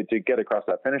to get across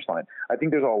that finish line. I think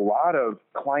there's a lot of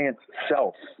client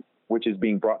self which is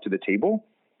being brought to the table,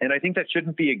 and I think that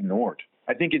shouldn't be ignored.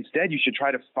 I think instead you should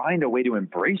try to find a way to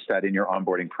embrace that in your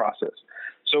onboarding process.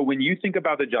 So when you think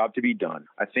about the job to be done,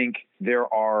 I think there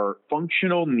are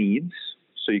functional needs.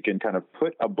 So you can kind of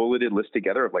put a bulleted list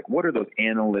together of like, what are those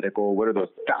analytical, what are those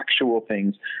factual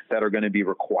things that are going to be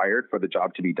required for the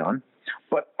job to be done,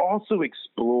 but also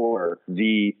explore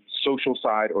the social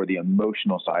side or the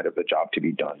emotional side of the job to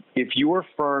be done. If your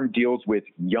firm deals with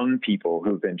young people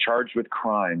who've been charged with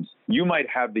crimes, you might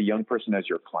have the young person as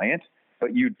your client,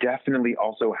 but you definitely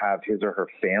also have his or her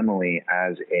family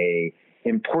as a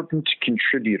important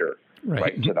contributor.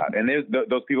 Right to that. And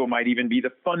those people might even be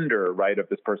the funder, right, of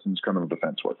this person's criminal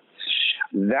defense work.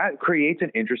 That creates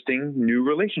an interesting new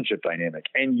relationship dynamic.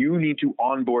 And you need to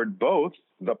onboard both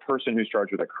the person who's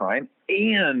charged with a crime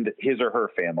and his or her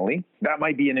family. That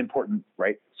might be an important,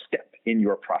 right, step in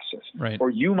your process. Right. Or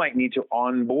you might need to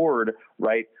onboard,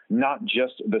 right, not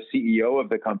just the CEO of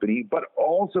the company, but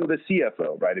also the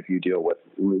CFO, right, if you deal with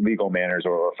legal matters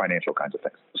or financial kinds of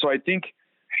things. So I think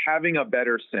having a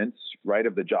better sense, right,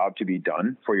 of the job to be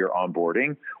done for your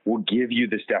onboarding will give you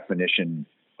this definition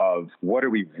of what are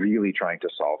we really trying to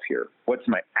solve here? What's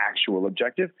my actual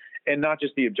objective? And not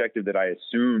just the objective that I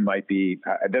assume might be,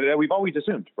 that we've always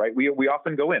assumed, right? We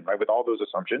often go in, right, with all those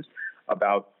assumptions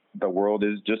about the world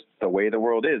is just the way the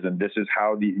world is. And this is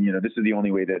how this is the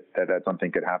only way that something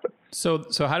could happen. So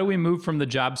how do we move from the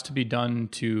jobs to be done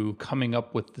to coming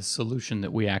up with the solution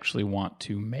that we actually want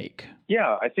to make?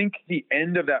 Yeah, I think the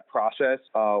end of that process,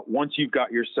 once you've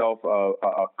got yourself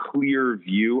a clear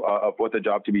view of what the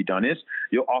job to be done is,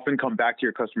 you'll often come back to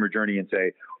your customer journey and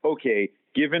say, okay,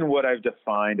 given what I've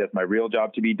defined as my real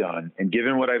job to be done, and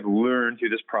given what I've learned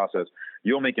through this process,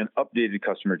 you'll make an updated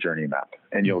customer journey map.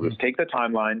 And you'll just take the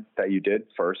timeline that you did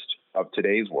first of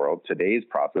today's world, today's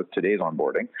process, today's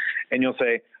onboarding, and you'll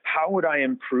say, how would I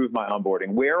improve my onboarding?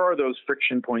 Where are those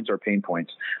friction points or pain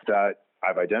points that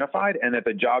I've identified and that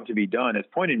the job to be done has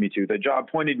pointed me to? The job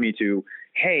pointed me to,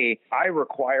 hey, I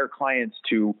require clients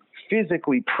to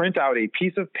physically print out a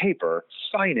piece of paper,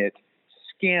 sign it,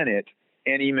 scan it,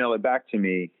 and email it back to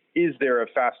me. Is there a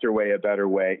faster way, a better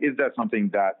way? Is that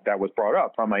something that was brought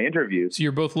up from my interviews? So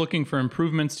you're both looking for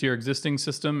improvements to your existing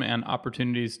system and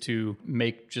opportunities to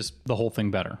make just the whole thing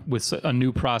better with a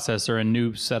new process or a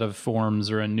new set of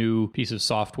forms or a new piece of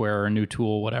software or a new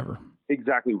tool, whatever.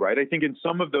 Exactly right. I think in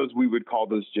some of those, we would call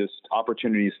those just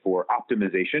opportunities for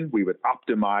optimization. We would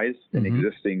optimize an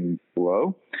existing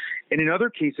flow. And in other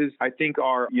cases, I think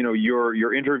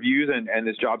your interviews and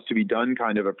this jobs to be done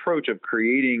kind of approach of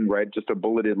creating, right, just a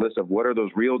bulleted list of what are those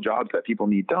real jobs that people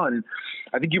need done,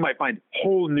 I think you might find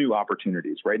whole new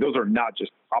opportunities, right? Those are not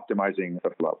just optimizing the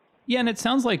flow. Yeah, and it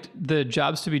sounds like the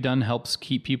jobs to be done helps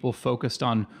keep people focused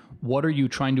on what are you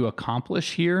trying to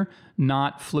accomplish here,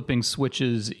 not flipping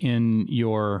switches in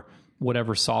your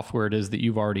whatever software it is that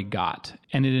you've already got.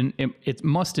 And it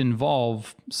must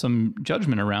involve some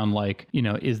judgment around like,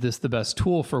 is this the best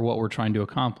tool for what we're trying to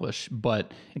accomplish?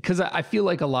 But because I feel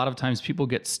like a lot of times people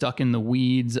get stuck in the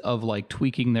weeds of like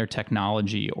tweaking their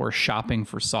technology or shopping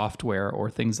for software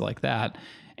or things like that.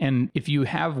 And if you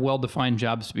have well-defined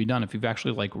jobs to be done, if you've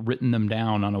actually like written them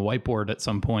down on a whiteboard at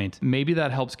some point, maybe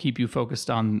that helps keep you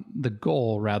focused on the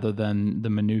goal rather than the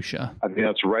minutia. I think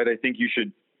that's right. I think you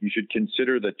should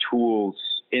consider the tools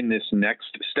in this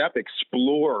next step,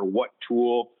 explore what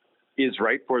tool is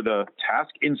right for the task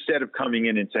instead of coming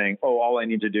in and saying, oh, all I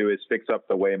need to do is fix up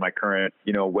the way my current,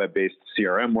 web-based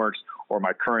CRM works or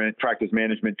my current practice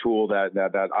management tool that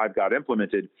I've got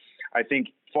implemented. I think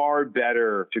far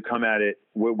better to come at it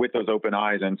with those open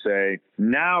eyes and say,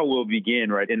 now we'll begin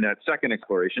right in that second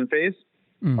exploration phase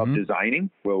of designing.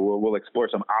 We'll explore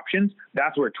some options.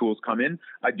 That's where tools come in.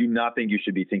 I do not think you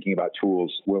should be thinking about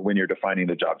tools when you're defining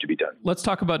the job to be done. Let's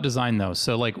talk about design though.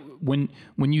 So like when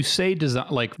you say design,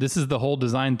 like this is the whole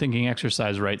design thinking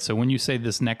exercise, right? So when you say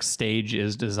this next stage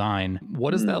is design,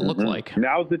 what does that look like?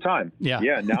 Now's the time.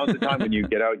 Yeah. Now's the time when you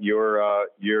get out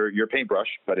your paintbrush,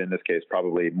 but in this case,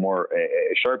 probably more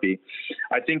a Sharpie.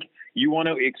 I think you want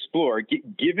to explore,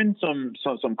 given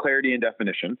some clarity and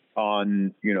definition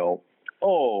on,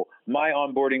 my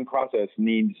onboarding process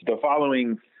needs the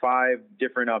following 5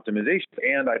 different optimizations.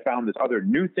 And I found this other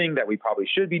new thing that we probably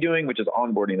should be doing, which is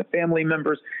onboarding the family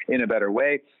members in a better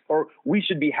way. Or we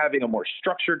should be having a more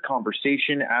structured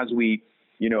conversation as we,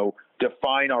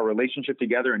 define our relationship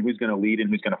together and who's going to lead and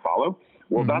who's going to follow.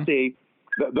 Well, might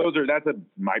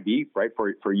be right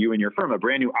for you and your firm, a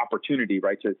brand new opportunity,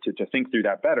 right, to think through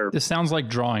that better. This sounds like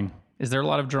drawing. Is there a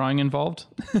lot of drawing involved?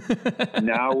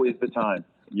 Now is the time.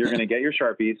 You're going to get your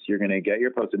Sharpies. You're going to get your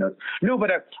Post-it notes. No, but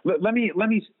let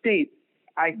me state,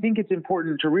 I think it's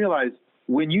important to realize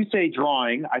when you say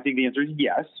drawing, I think the answer is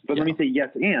yes. But Let me say yes,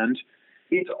 and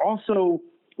it's also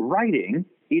writing.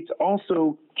 It's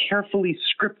also carefully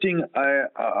scripting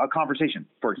a conversation,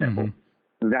 for example.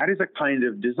 That is a kind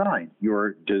of design.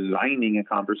 You're designing a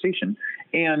conversation.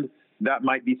 And that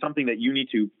might be something that you need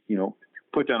to,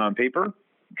 put down on paper,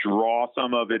 draw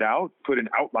some of it out, put an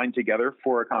outline together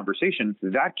for a conversation.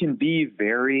 That can be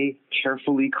very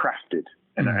carefully crafted.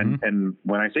 And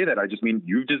when I say that, I just mean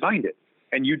you've designed it.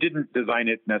 And you didn't design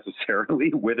it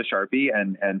necessarily with a Sharpie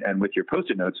and with your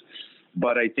Post-it notes.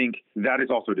 But I think that is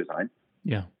also design.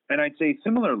 Yeah. And I'd say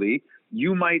similarly,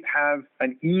 you might have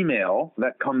an email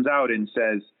that comes out and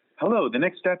says, hello, the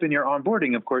next step in your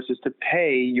onboarding, of course, is to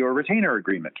pay your retainer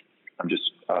agreement. I'm just,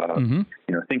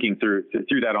 thinking through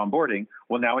that onboarding.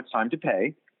 Well, now it's time to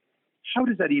pay. How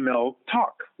does that email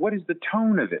talk? What is the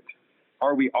tone of it?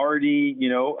 Are we already,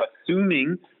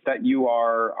 assuming that you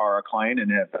are a client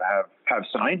and have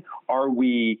signed?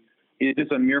 Is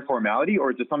this a mere formality, or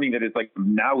is it something that is like,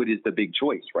 now it is the big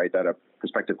choice, right, that a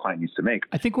prospective client needs to make?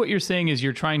 I think what you're saying is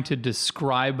you're trying to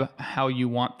describe how you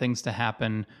want things to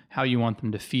happen, how you want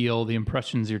them to feel, the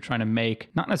impressions you're trying to make,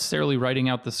 not necessarily writing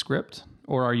out the script.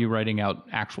 Or are you writing out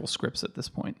actual scripts at this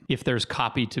point? If there's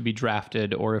copy to be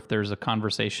drafted or if there's a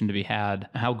conversation to be had,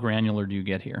 how granular do you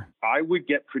get here? I would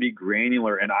get pretty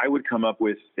granular, and I would come up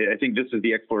with, I think this is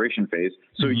the exploration phase.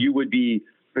 So you would be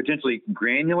potentially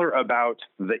granular about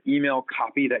the email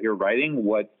copy that you're writing,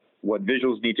 what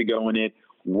visuals need to go in it,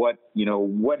 what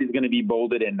is going to be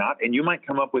bolded and not. And you might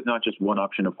come up with not just one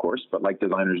option, of course, but like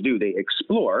designers do, they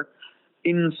explore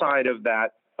inside of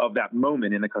that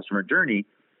moment in the customer journey.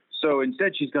 So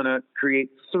instead, she's going to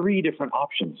create 3 different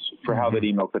options for how that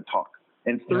email could talk,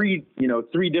 and 3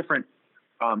 different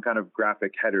kind of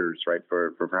graphic headers, right,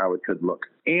 for how it could look.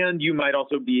 And you might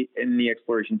also be in the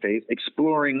exploration phase,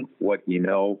 exploring what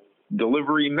email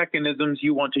delivery mechanisms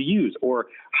you want to use, or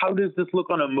how does this look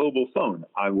on a mobile phone?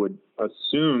 I would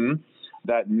assume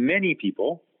that many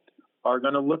people are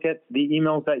going to look at the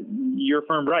emails that your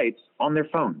firm writes on their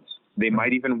phones. They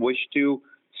might even wish to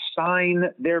sign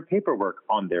their paperwork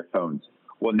on their phones.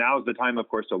 Well, now's the time, of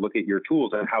course, to look at your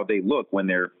tools and how they look when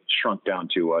they're shrunk down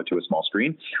to a small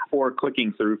screen, or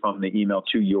clicking through from the email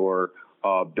to your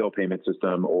bill payment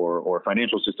system or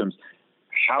financial systems.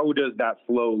 How does that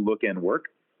flow look and work?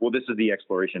 Well, this is the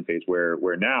exploration phase where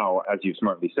now, as you've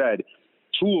smartly said,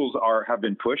 tools have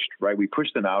been pushed, right? We push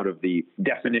them out of the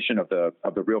definition of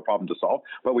the real problem to solve,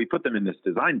 but we put them in this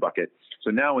design bucket.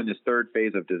 So now in this third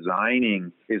phase of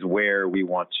designing is where we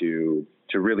want to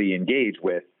really engage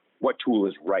with what tool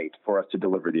is right for us to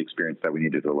deliver the experience that we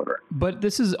need to deliver. But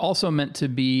this is also meant to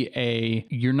be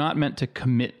you're not meant to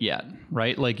commit yet,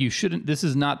 right? Like this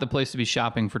is not the place to be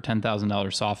shopping for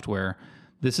 $10,000 software.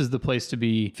 This is the place to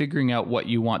be figuring out what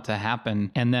you want to happen.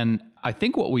 And then I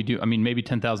think what we do, I mean, maybe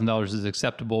 $10,000 is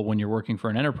acceptable when you're working for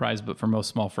an enterprise, but for most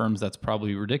small firms, that's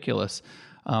probably ridiculous.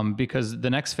 Because the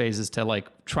next phase is to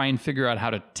try and figure out how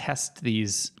to test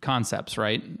these concepts,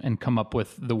 right? And come up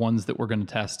with the ones that we're going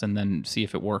to test and then see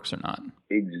if it works or not.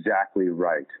 Exactly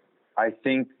right. I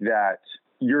think that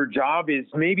your job is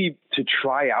maybe to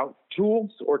try out tools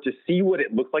or to see what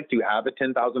it looks like to have a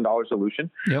 $10,000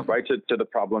 solution, right, to the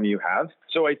problem you have.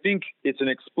 So I think it's an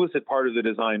explicit part of the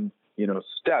design,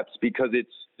 steps, because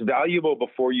it's valuable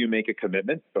before you make a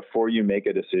commitment, before you make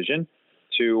a decision,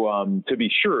 to be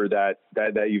sure that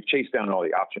you've chased down all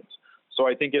the options. So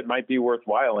I think it might be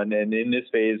worthwhile. And in this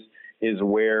phase is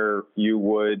where you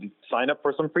would sign up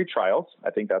for some free trials. I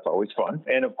think that's always fun.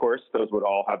 And of course, those would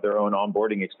all have their own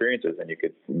onboarding experiences, and you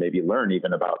could maybe learn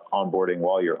even about onboarding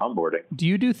while you're onboarding. Do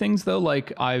you do things though,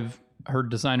 like I've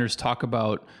heard designers talk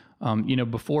about,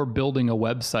 before building a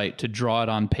website, to draw it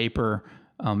on paper,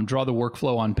 draw the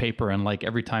workflow on paper, and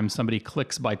every time somebody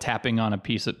clicks by tapping on a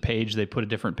piece of page, they put a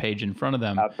different page in front of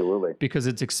them. Absolutely. Because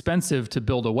it's expensive to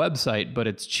build a website, but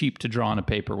it's cheap to draw on a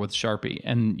paper with Sharpie.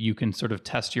 And you can sort of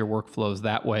test your workflows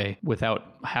that way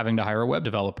without having to hire a web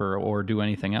developer or do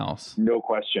anything else. No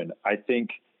question. I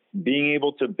think being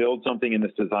able to build something in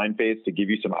this design phase to give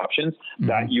you some options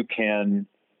that you can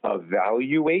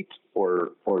evaluate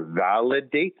or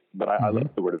validate, but I love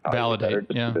the word validate.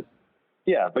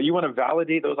 Yeah, but you want to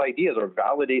validate those ideas or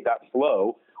validate that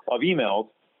flow of emails.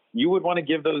 You would want to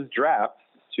give those drafts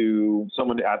to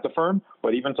someone at the firm,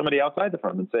 but even somebody outside the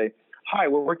firm, and say, hi,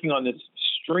 we're working on this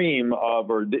stream of,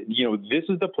 this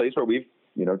is the place where we've,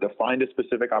 defined a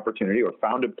specific opportunity or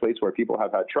found a place where people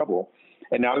have had trouble.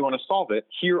 And now we want to solve it.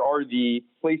 Here are the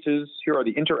places, here are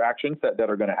the interactions that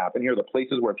are going to happen. Here are the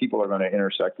places where people are going to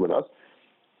intersect with us.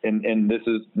 And this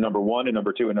is number 1 and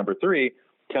number 2 and number 3.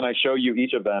 Can I show you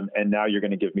each of them? And now you're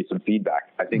going to give me some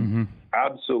feedback. I think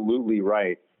absolutely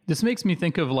right. This makes me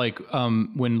think of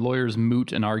when lawyers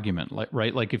moot an argument,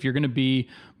 right? Like if you're going to be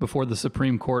before the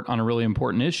Supreme Court on a really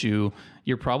important issue,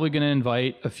 you're probably going to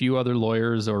invite a few other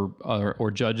lawyers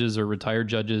or judges or retired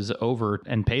judges over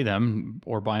and pay them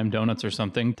or buy them donuts or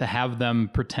something to have them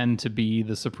pretend to be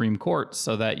the Supreme Court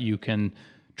so that you can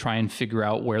try and figure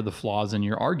out where the flaws in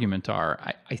your argument are.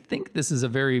 I think this is a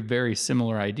very, very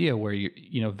similar idea where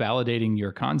validating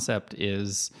your concept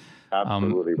is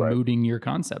absolutely right. Mooting your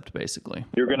concept, basically.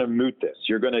 You're going to moot this.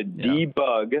 You're going to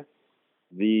debug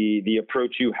the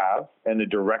approach you have and the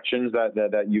directions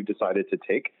that you've decided to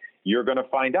take. You're going to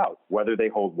find out whether they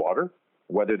hold water,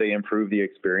 whether they improve the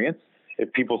experience.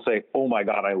 If people say, oh my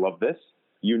God, I love this,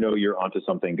 you're onto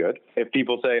something good. If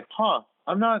people say,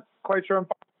 I'm not quite sure I'm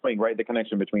following, right, the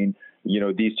connection between,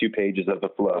 these 2 pages of the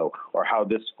flow, or how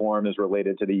this form is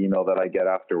related to the email that I get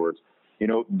afterwards.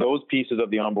 Those pieces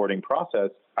of the onboarding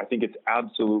process, I think it's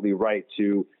absolutely right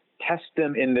to test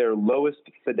them in their lowest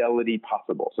fidelity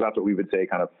possible. So that's what we would say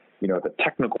kind of, the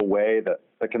technical way,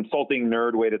 the consulting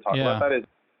nerd way to talk about that is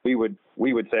we would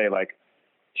say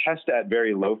test at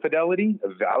very low fidelity,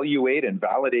 evaluate and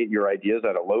validate your ideas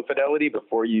at a low fidelity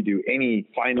before you do any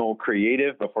final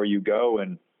creative, before you go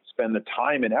and spend the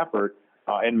time and effort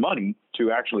and money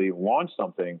to actually launch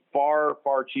something far,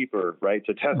 far cheaper, right?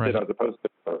 To test it as opposed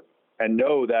to, and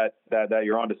know that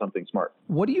you're onto something smart.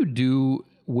 What do you do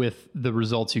with the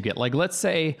results you get? Like, let's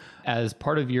say as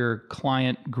part of your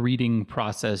client greeting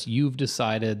process, you've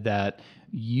decided that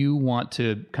you want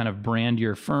to kind of brand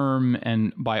your firm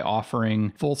and by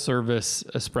offering full service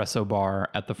espresso bar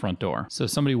at the front door. So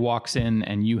somebody walks in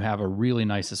and you have a really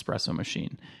nice espresso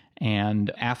machine.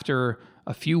 And after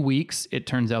a few weeks, it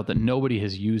turns out that nobody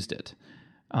has used it.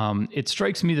 It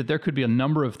strikes me that there could be a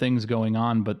number of things going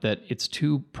on, but that it's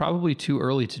probably too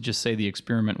early to just say the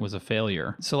experiment was a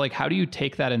failure. So like, how do you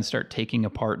take that and start taking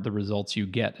apart the results you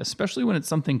get, especially when it's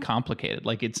something complicated?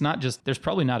 Like, it's not just, there's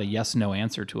probably not a yes, no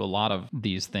answer to a lot of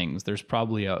these things. There's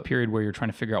probably a period where you're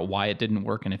trying to figure out why it didn't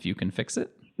work and if you can fix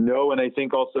it. No, and I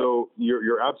think also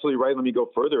you're absolutely right. Let me go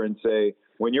further and say,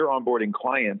 when you're onboarding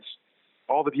clients,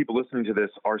 all the people listening to this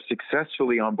are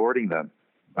successfully onboarding them.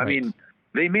 I mean,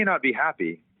 they may not be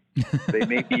happy. They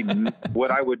may be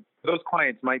those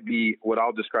clients might be what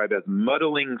I'll describe as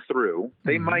muddling through.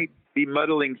 They might be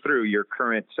muddling through your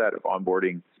current set of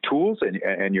onboarding tools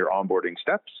and your onboarding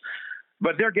steps,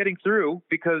 but they're getting through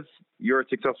because you're a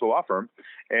successful law firm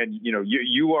and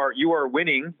you are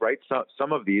winning, right?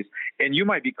 Some of these, and you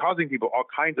might be causing people all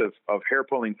kinds of hair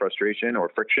pulling frustration or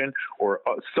friction or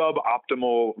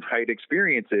suboptimal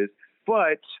experiences,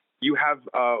 but you have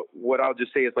what I'll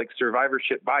just say is like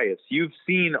survivorship bias. You've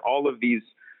seen all of these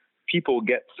people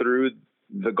get through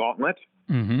the gauntlet,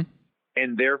 and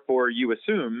therefore you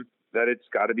assume that it's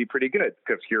got to be pretty good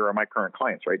because here are my current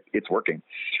clients, right? It's working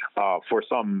for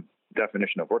some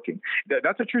definition of working.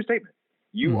 That's a true statement.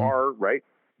 You are right.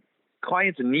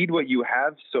 Clients need what you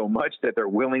have so much that they're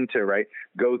willing to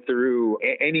go through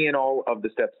any and all of the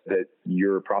steps that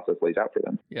your process lays out for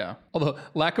them. Yeah. Although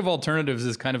lack of alternatives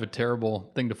is kind of a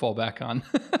terrible thing to fall back on.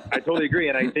 I totally agree.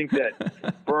 And I think that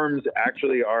firms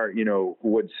actually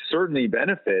would certainly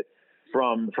benefit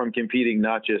from competing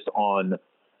not just on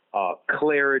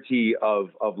clarity of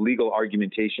legal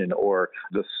argumentation or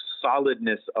the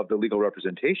solidness of the legal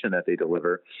representation that they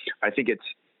deliver. I think it's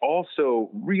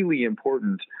also really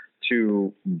important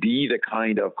to be the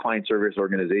kind of client service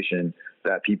organization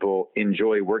that people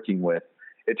enjoy working with.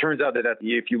 It turns out that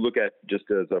if you look at, just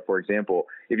as for example,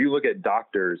 if you look at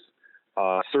doctors,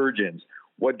 surgeons,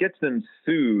 what gets them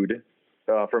sued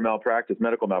for malpractice,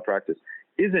 medical malpractice,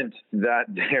 isn't that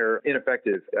they're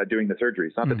ineffective at doing the surgery.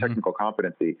 It's not the technical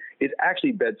competency. It's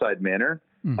actually bedside manner.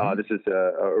 This is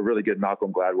a really good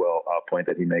Malcolm Gladwell point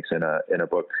that he makes in a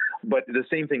book. But the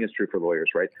same thing is true for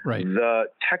lawyers, right? The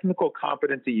technical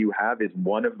competency you have is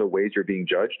one of the ways you're being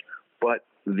judged, but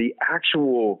the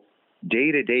actual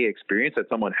day-to-day experience that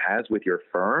someone has with your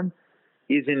firm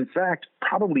is in fact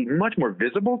probably much more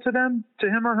visible to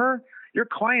him or her. Your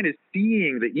client is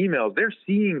seeing the emails. They're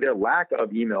seeing their lack of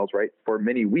emails, right, for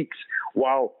many weeks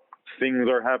while things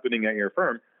are happening at your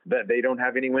firm that they don't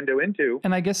have any window into.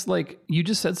 And I guess you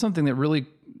just said something that really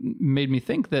made me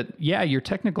think that, your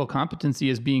technical competency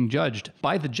is being judged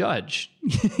by the judge.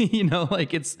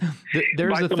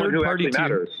 There's a third party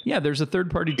there's a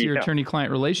third party to your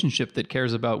attorney-client relationship that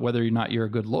cares about whether or not you're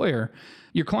a good lawyer.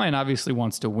 Your client obviously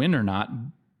wants to win or not,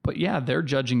 but they're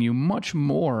judging you much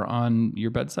more on your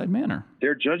bedside manner.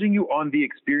 They're judging you on the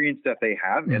experience that they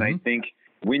have. And I think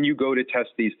when you go to test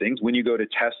these things, when you go to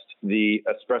test the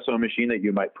espresso machine that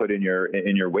you might put in your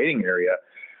waiting area,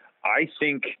 I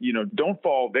think, don't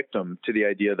fall victim to the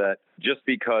idea that just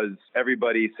because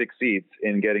everybody succeeds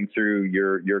in getting through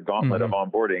your gauntlet of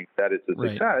onboarding, that it's a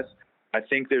success. I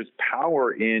think there's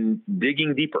power in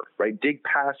digging deeper, right? Dig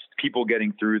past people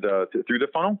getting through the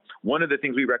funnel. One of the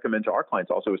things we recommend to our clients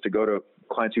also is to go to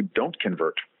clients who don't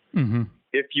convert.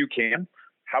 If you can.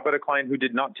 How about a client who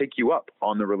did not take you up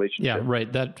on the relationship? Yeah,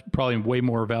 right. That's probably way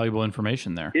more valuable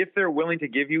information there. If they're willing to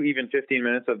give you even 15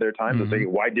 minutes of their time to say,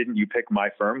 why didn't you pick my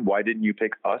firm? Why didn't you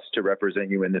pick us to represent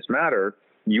you in this matter?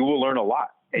 You will learn a lot.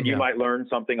 And you might learn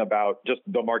something about just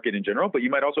the market in general, but you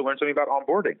might also learn something about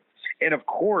onboarding. And of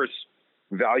course,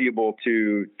 valuable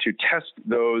to test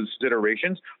those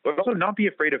iterations, but also not be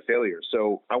afraid of failure.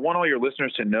 So I want all your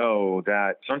listeners to know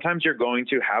that sometimes you're going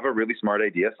to have a really smart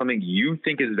idea, something you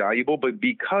think is valuable, but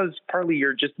because partly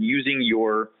you're just using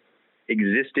your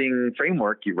existing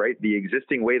framework, the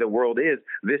existing way the world is,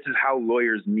 this is how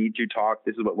lawyers need to talk.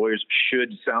 This is what lawyers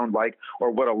should sound like,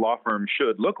 or what a law firm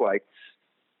should look like.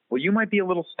 Well, you might be a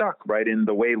little stuck, in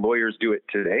the way lawyers do it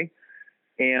today,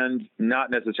 and not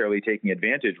necessarily taking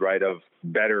advantage, of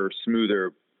better,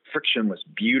 smoother, frictionless,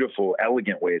 beautiful,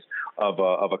 elegant ways of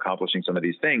accomplishing some of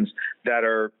these things that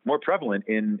are more prevalent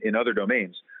in other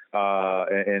domains.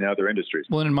 in other industries.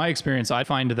 Well, in my experience, I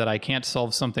find that I can't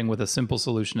solve something with a simple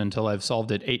solution until I've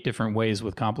solved it 8 different ways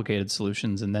with complicated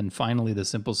solutions. And then finally the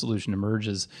simple solution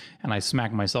emerges and I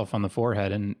smack myself on the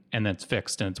forehead and it's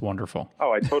fixed and it's wonderful.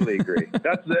 Oh, I totally agree.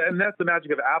 That's the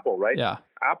magic of Apple, right? Yeah.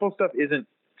 Apple stuff isn't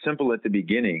simple at the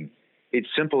beginning. It's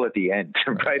simple at the end,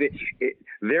 right?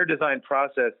 Their design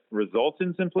process results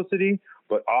in simplicity,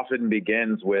 but often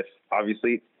begins with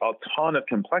obviously a ton of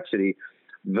complexity.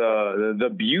 The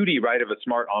beauty, right, of a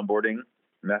smart onboarding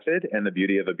method and the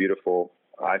beauty of a beautiful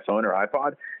iPhone or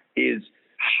iPod is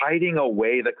hiding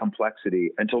away the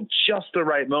complexity until just the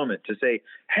right moment to say,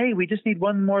 hey, we just need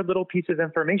one more little piece of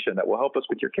information that will help us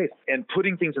with your case. And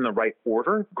putting things in the right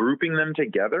order, grouping them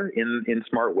together in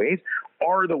smart ways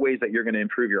are the ways that you're going to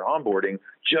improve your onboarding,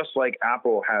 just like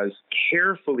Apple has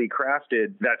carefully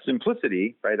crafted that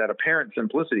simplicity, right? That apparent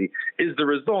simplicity is the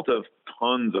result of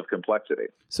tons of complexity.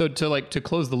 So to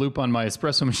close the loop on my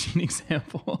espresso machine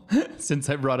example, since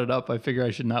I brought it up, I figure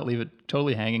I should not leave it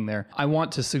totally hanging there. I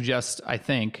want to suggest, I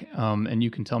think, and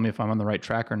you can tell me if I'm on the right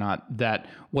track or not, that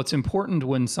what's important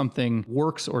when something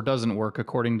works or doesn't work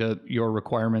according to your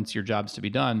requirements, your jobs to be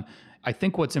done, I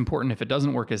think what's important if it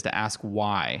doesn't work is to ask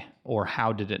why or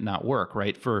how did it not work,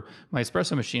 right? For my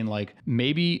espresso machine, like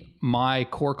maybe my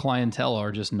core clientele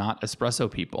are just not espresso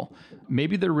people.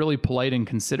 Maybe they're really polite and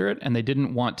considerate and they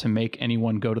didn't want to make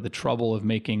anyone go to the trouble of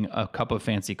making a cup of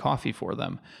fancy coffee for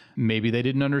them. Maybe they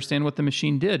didn't understand what the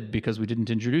machine did because we didn't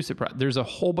introduce it. There's a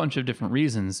whole bunch of different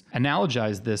reasons.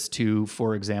 Analogize this to,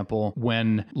 for example,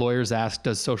 when lawyers ask,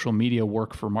 does social media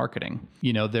work for marketing?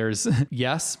 You know, there's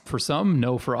yes for some,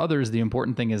 no for others. The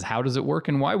important thing is how does it work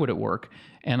and why would it work?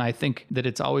 And I think that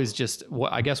it's always just,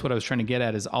 I guess what I was trying to get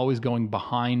at is always going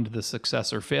behind the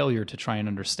success or failure to try and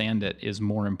understand it is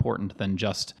more important than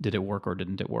just did it work or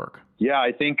didn't it work? Yeah,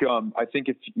 I think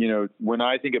if, when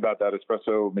I think about that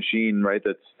espresso machine, right,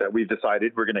 that we've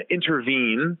decided we're going to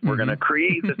intervene, we're going to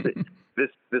create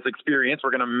this experience, we're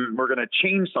going to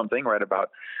change something, right, about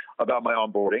my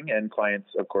onboarding, and clients,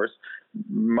 of course,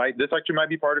 this actually might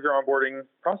be part of your onboarding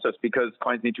process because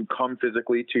clients need to come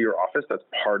physically to your office. That's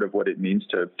part of what it means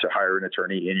to hire an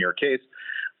attorney in your case.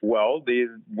 Well,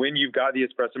 when you've got the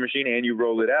espresso machine and you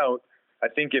roll it out, I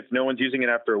think if no one's using it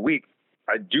after a week,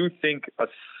 I do think a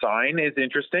sign is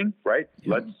interesting, right?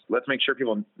 Yeah. Let's make sure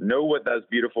people know what that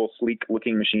beautiful, sleek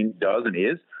looking machine does and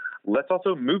is. Let's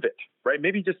also move it, right?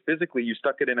 Maybe just physically you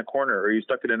stuck it in a corner or you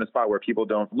stuck it in a spot where people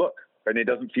don't look, and it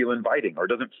doesn't feel inviting or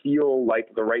doesn't feel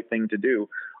like the right thing to do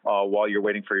while you're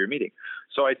waiting for your meeting.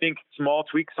 So I think small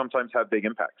tweaks sometimes have big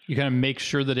impacts. You kind of make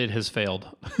sure that it has failed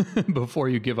before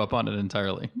you give up on it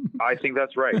entirely. I think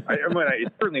that's right.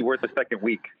 It's certainly worth a second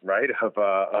week, right,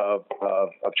 of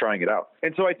trying it out.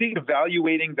 And so I think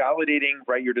evaluating, validating,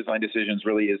 right, your design decisions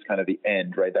really is kind of the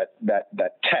end, right?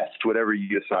 That test, whatever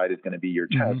you decide is going to be your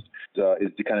test, is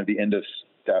the kind of the end of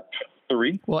step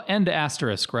 3. Well, end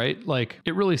asterisk, right? Like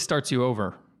it really starts you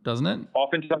over, doesn't it?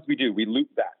 Oftentimes we do. We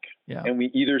loop back. Yeah. And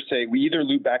we either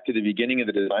loop back to the beginning of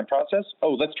the design process.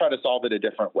 Oh, let's try to solve it a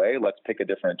different way. Let's pick a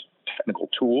different technical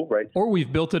tool, right? Or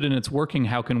we've built it and it's working.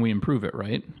 How can we improve it,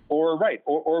 right?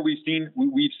 Or we've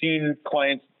seen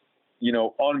clients,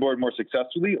 onboard more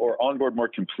successfully or onboard more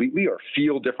completely or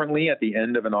feel differently at the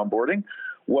end of an onboarding.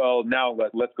 Well, now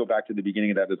let's go back to the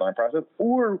beginning of that design process.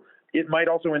 Or it might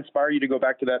also inspire you to go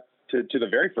back to that to the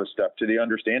very first step, to the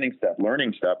understanding step,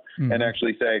 learning step, and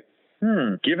actually say,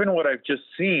 given what I've just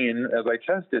seen as I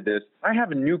tested this, I have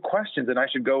new questions and I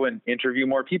should go and interview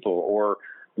more people or,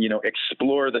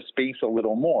 explore the space a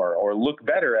little more or look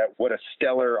better at what a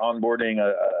stellar onboarding,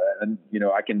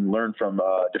 I can learn from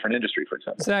a different industry, for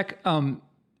example. Zach,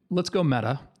 let's go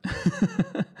meta.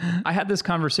 I had this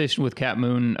conversation with Kat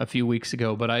Moon a few weeks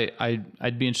ago, but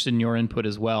I'd be interested in your input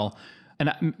as well.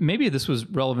 And maybe this was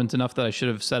relevant enough that I should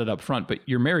have said it up front, but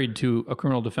you're married to a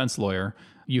criminal defense lawyer.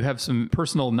 You have some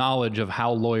personal knowledge of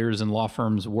how lawyers and law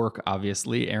firms work,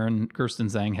 obviously. Erin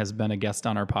Gerstenzang has been a guest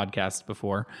on our podcast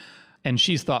before, and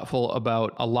she's thoughtful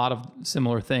about a lot of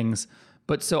similar things.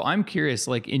 But so I'm curious,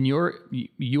 like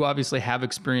you obviously have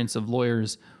experience of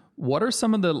lawyers. What are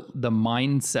some of the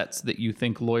mindsets that you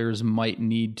think lawyers might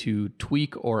need to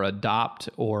tweak or adopt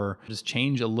or just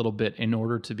change a little bit in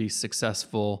order to be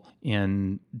successful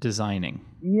in designing?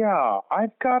 Yeah,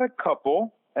 I've got a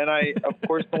couple. And I, of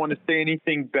course, don't want to say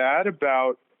anything bad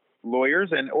about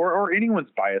lawyers or anyone's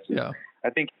biases. Yeah. I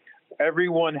think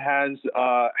everyone has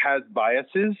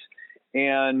biases.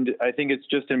 And I think it's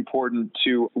just important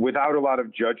to, without a lot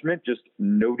of judgment, just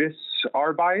notice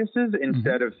our biases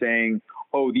instead of saying,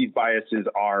 oh, these biases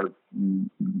are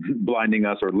blinding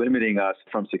us or limiting us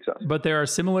from success. But there are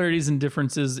similarities and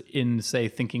differences in, say,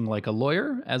 thinking like a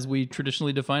lawyer, as we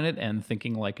traditionally define it, and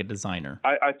thinking like a designer.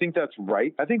 I think that's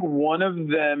right. I think one of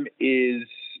them is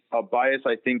a bias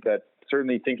I think that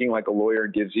certainly thinking like a lawyer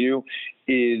gives you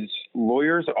is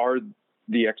lawyers are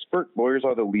the expert. Lawyers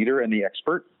are the leader and the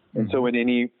expert. And so in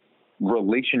any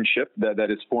relationship that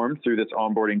is formed through this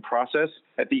onboarding process,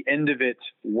 at the end of it,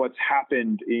 what's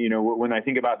happened, when I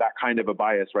think about that kind of a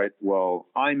bias, right? Well,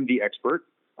 I'm the expert,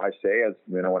 I say, as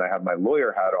when I have my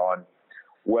lawyer hat on.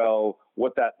 Well,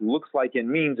 what that looks like and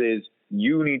means is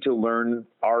you need to learn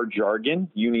our jargon.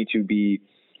 You need to be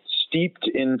steeped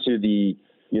into the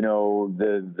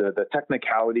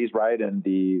technicalities, right? And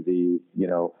the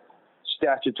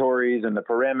statutories and the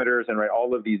parameters and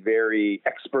all of these very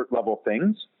expert level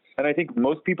things. And I think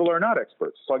most people are not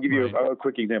experts. So I'll give you a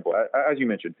quick example. As you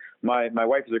mentioned, my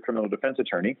wife is a criminal defense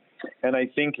attorney. And I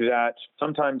think that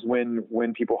sometimes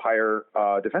when people hire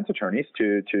defense attorneys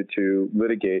to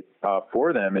litigate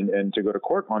for them and to go to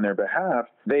court on their behalf,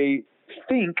 they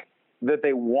think that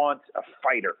they want a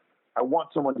fighter. I want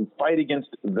someone to fight against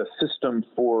the system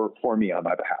for me on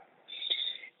my behalf.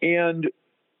 And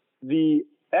the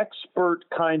expert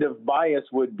kind of bias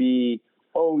would be,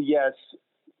 oh, yes,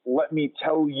 let me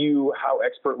tell you how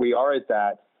expert we are at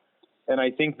that. And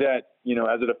I think that,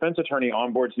 as a defense attorney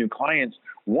onboards new clients,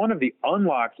 one of the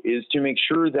unlocks is to make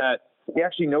sure that we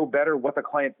actually know better what the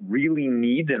client really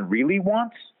needs and really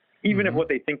wants, even if what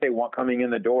they think they want coming in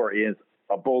the door is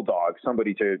a bulldog,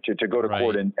 somebody to go to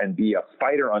court and be a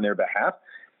fighter on their behalf.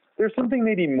 There's something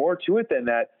maybe more to it than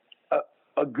that.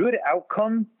 A good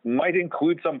outcome might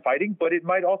include some fighting, but it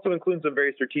might also include some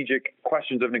very strategic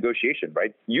questions of negotiation,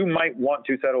 right? You might want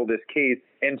to settle this case.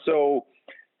 And so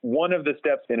one of the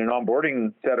steps in an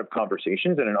onboarding set of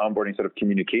conversations and an onboarding set of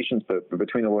communications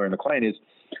between the lawyer and the client is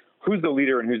who's the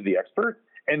leader and who's the expert?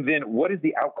 And then what is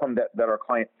the outcome that our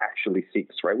client actually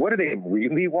seeks, right? What do they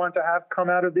really want to have come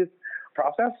out of this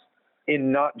process?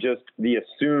 In not just the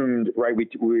assumed, right?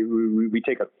 We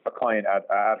take a client at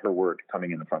her word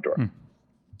coming in the front door.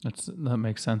 That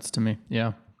makes sense to me.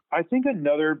 Yeah. I think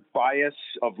another bias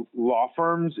of law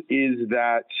firms is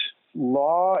that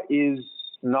law is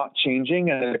not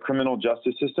changing and the criminal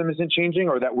justice system isn't changing,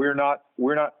 or that we're not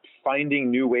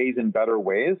finding new ways and better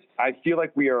ways. I feel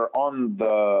like we are on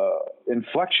the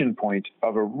inflection point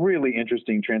of a really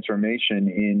interesting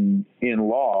transformation in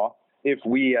law if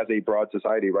we as a broad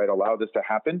society, right, allow this to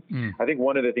happen. I think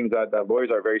one of the things that lawyers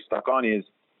are very stuck on is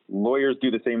lawyers do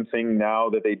the same thing now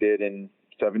that they did in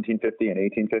 1750 and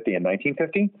 1850 and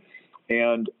 1950.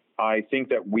 And I think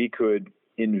that we could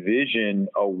envision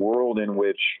a world in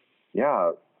which,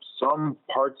 some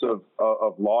parts of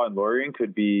law and lawyering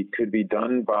could be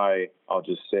done by, I'll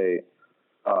just say,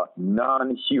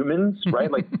 non-humans,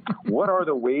 right? Like, what are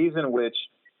the ways in which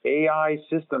AI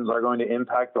systems are going to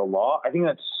impact the law? I think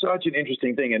that's such an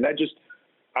interesting thing. And that just,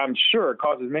 I'm sure,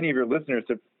 causes many of your listeners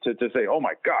to say, oh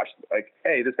my gosh, like,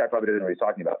 hey, this guy probably doesn't know what he's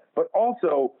talking about. But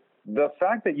also, the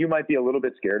fact that you might be a little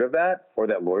bit scared of that, or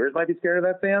that lawyers might be scared of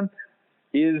that, Sam,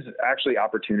 is actually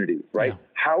opportunity, right? Yeah.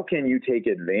 How can you take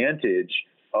advantage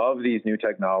of these new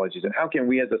technologies, and how can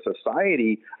we as a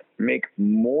society make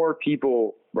more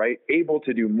people, right, able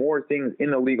to do more things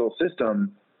in the legal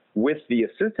system with the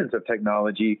assistance of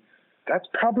technology? That's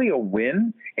probably a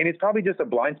win, and it's probably just a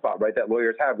blind spot, right, that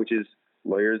lawyers have, which is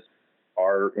lawyers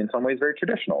are in some ways very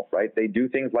traditional, right? They do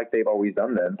things like they've always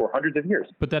done them for hundreds of years.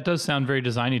 But that does sound very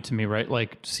designy to me, right?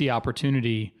 Like, see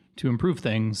opportunity to improve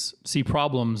things, see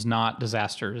problems, not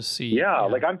disasters.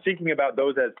 Like I'm thinking about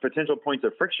those as potential points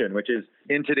of friction, which is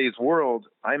in today's world,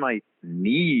 I might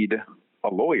need a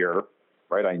lawyer,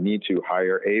 right? I need to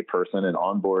hire a person and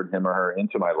onboard him or her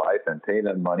into my life and pay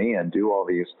them money and do all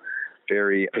these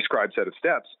very prescribed set of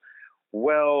steps.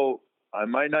 Well, I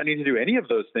might not need to do any of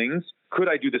those things. Could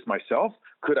I do this myself?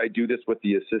 Could I do this with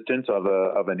the assistance of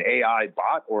an AI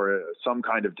bot or some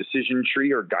kind of decision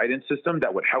tree or guidance system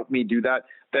that would help me do that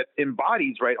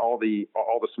embodies, right, all the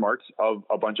smarts of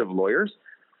a bunch of lawyers,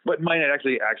 but might not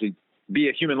actually be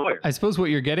a human lawyer? I suppose what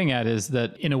you're getting at is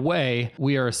that, in a way,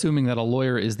 we are assuming that a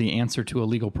lawyer is the answer to a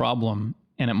legal problem.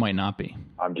 and it might not be.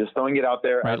 I'm just throwing it out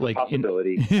there as a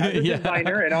possibility. As a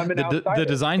designer, and I'm an outsider. The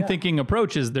design thinking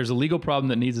approach is there's a legal problem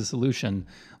that needs a solution.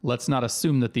 Let's not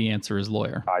assume that the answer is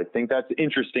lawyer. I think that's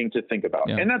interesting to think about.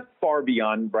 And that's far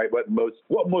beyond, right, what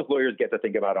most lawyers get to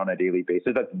think about on a daily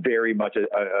basis. That's very much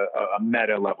a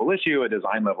meta level issue, a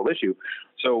design level issue.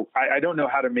 So I don't know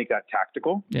how to make that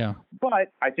tactical. Yeah. But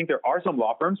I think there are some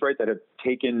law firms, right, that have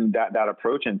taken that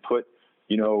approach and put,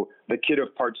 the kit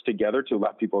of parts together to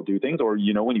let people do things. Or,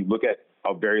 when you look at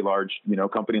a very large,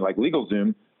 company like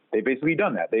LegalZoom, they've basically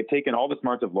done that. They've taken all the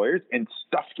smarts of lawyers and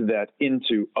stuffed that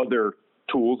into other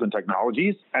tools and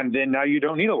technologies. And then now you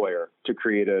don't need a lawyer to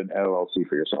create an LLC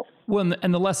for yourself. Well,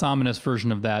 and the less ominous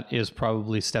version of that is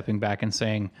probably stepping back and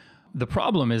saying, the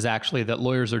problem is actually that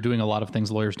lawyers are doing a lot of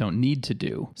things lawyers don't need to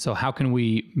do. So how can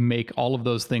we make all of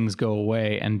those things go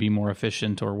away and be more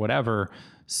efficient or whatever,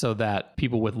 so that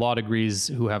people with law degrees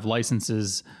who have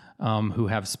licenses, who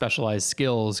have specialized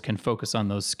skills can focus on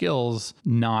those skills,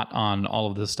 not on all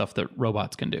of the stuff that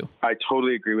robots can do? I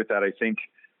totally agree with that. I think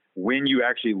when you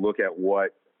actually look at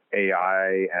what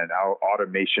AI and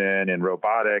automation and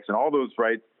robotics and all those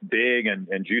big and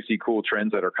juicy, cool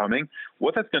trends that are coming,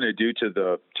 what that's going to do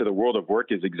to the world of work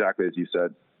is exactly as you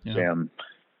said, Sam.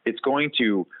 It's going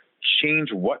to change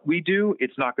what we do.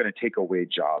 It's not going to take away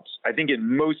jobs. I think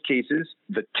in most cases,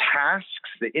 the tasks,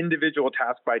 the individual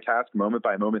task by task, moment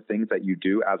by moment things that you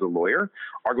do as a lawyer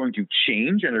are going to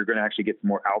change, and you're going to actually get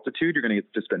more altitude. You're going to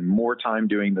get to spend more time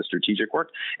doing the strategic work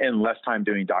and less time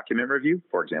doing document review,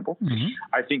 for example. Mm-hmm.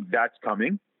 I think that's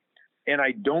coming. And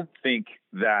I don't think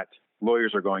that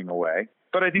lawyers are going away.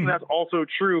 But I think that's also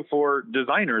true for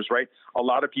designers, right? A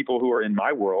lot of people who are in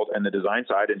my world and the design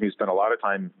side and who spend a lot of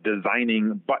time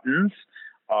designing buttons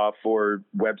for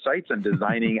websites and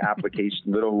designing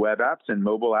little web apps and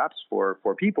mobile apps for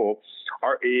people,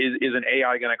 is an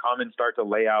AI going to come and start to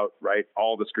lay out,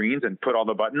 all the screens and put all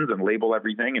the buttons and label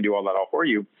everything and do all that all for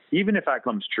you? Even if that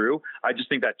comes true, I just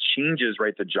think that changes,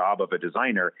 the job of a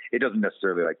designer. It doesn't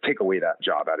necessarily take away that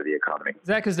job out of the economy.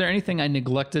 Zach, is there anything I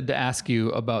neglected to ask you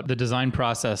about the design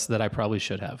process that I probably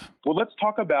should have? Well, let's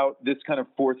talk about this kind of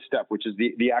fourth step, which is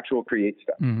the actual create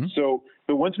step. Mm-hmm. So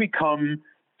once we come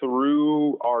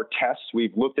through our tests,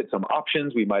 we've looked at some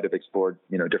options. We might have explored,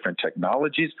 different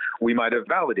technologies. We might have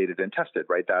validated and tested,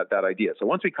 that idea. So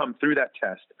once we come through that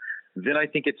test, then I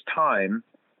think it's time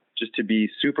just to be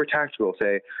super tactical.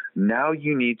 Say, now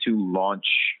you need to launch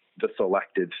the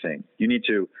selected thing. You need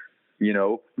to,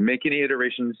 make any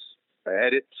iterations,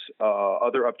 edits,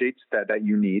 other updates that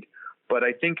you need. But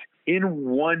I think in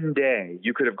one day,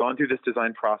 you could have gone through this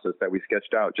design process that we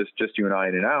sketched out, just you and I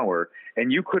in an hour,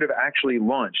 and you could have actually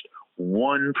launched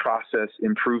one process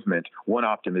improvement, one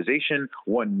optimization,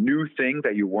 one new thing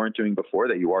that you weren't doing before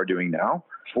that you are doing now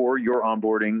for your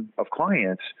onboarding of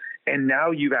clients. And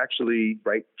now you've actually,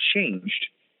 changed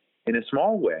in a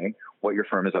small way what your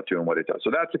firm is up to and what it does.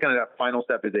 So that's that final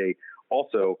step is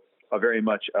also a very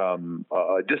much a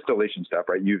distillation step,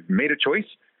 You've made a choice.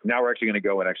 Now we're actually going to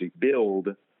go and actually build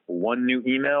one new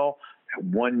email,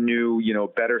 one new,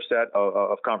 better set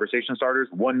of conversation starters,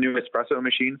 one new espresso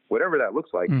machine, whatever that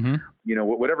looks like,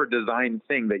 whatever design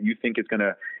thing that you think is going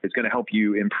to help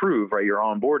you improve, your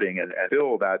onboarding and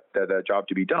fill that job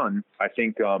to be done. I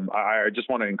think I just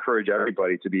want to encourage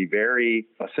everybody to be very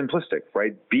simplistic,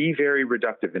 Be very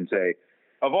reductive and say,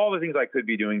 of all the things I could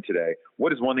be doing today,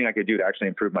 what is one thing I could do to actually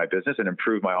improve my business and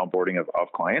improve my onboarding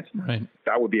of clients? Right.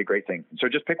 That would be a great thing. So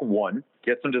just pick one,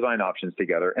 get some design options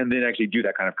together, and then actually do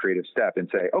that kind of creative step and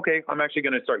say, okay, I'm actually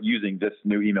going to start using this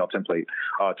new email template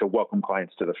to welcome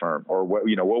clients to the firm, or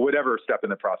whatever step in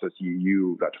the process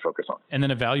you got to focus on. And then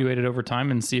evaluate it over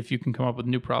time and see if you can come up with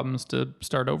new problems to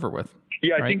start over with.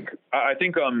 Yeah, I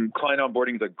think client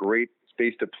onboarding is a great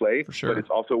space to play, for sure. But it's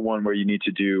also one where you need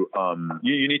to do,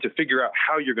 you need to figure out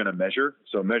how you're going to measure.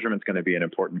 So measurement's going to be an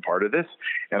important part of this.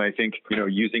 And I think,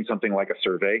 using something like a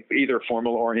survey, either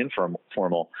formal or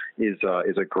informal, is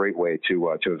a great way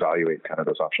to evaluate kind of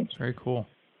those options. Very cool.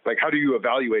 How do you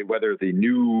evaluate whether the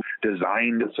new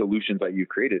designed solutions that you've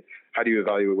created, how do you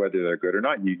evaluate whether they're good or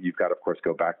not? You've got to, of course,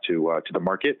 go back to the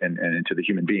market and to the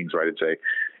human beings, and say,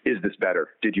 is this better?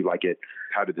 Did you like it?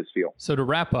 How did this feel? So to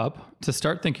wrap up, to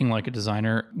start thinking like a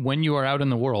designer, when you are out in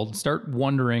the world, start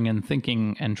wondering and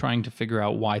thinking and trying to figure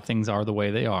out why things are the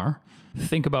way they are.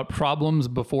 Think about problems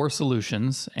before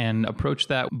solutions and approach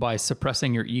that by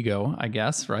suppressing your ego, I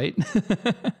guess, right?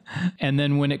 And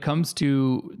then when it comes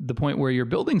to the point where you're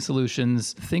building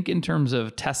solutions, think in terms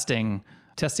of testing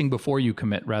before you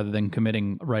commit rather than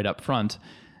committing right up front,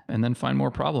 and then find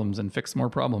more problems and fix more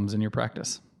problems in your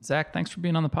practice. Zach, thanks for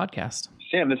being on the podcast.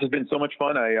 Sam, this has been so much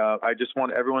fun. I just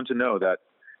want everyone to know that,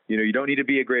 You don't need to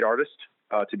be a great artist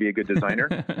to be a good designer.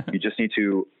 You just need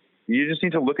to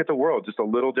look at the world just a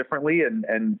little differently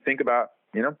and think about,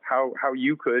 how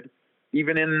you could,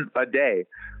 even in a day,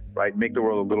 right, make the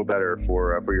world a little better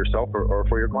for yourself or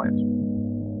for your clients.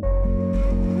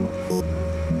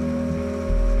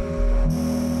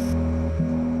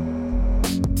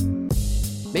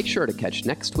 Make sure to catch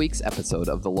next week's episode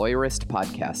of the Lawyerist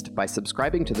Podcast by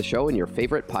subscribing to the show in your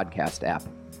favorite podcast app.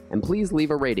 And please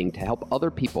leave a rating to help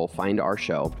other people find our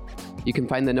show. You can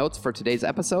find the notes for today's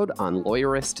episode on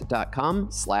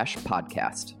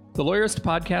lawyerist.com/podcast. The Lawyerist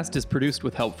Podcast is produced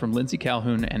with help from Lindsay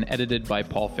Calhoun and edited by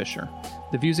Paul Fisher.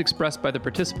 The views expressed by the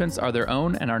participants are their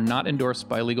own and are not endorsed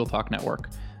by Legal Talk Network.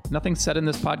 Nothing said in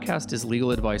this podcast is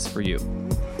legal advice for you.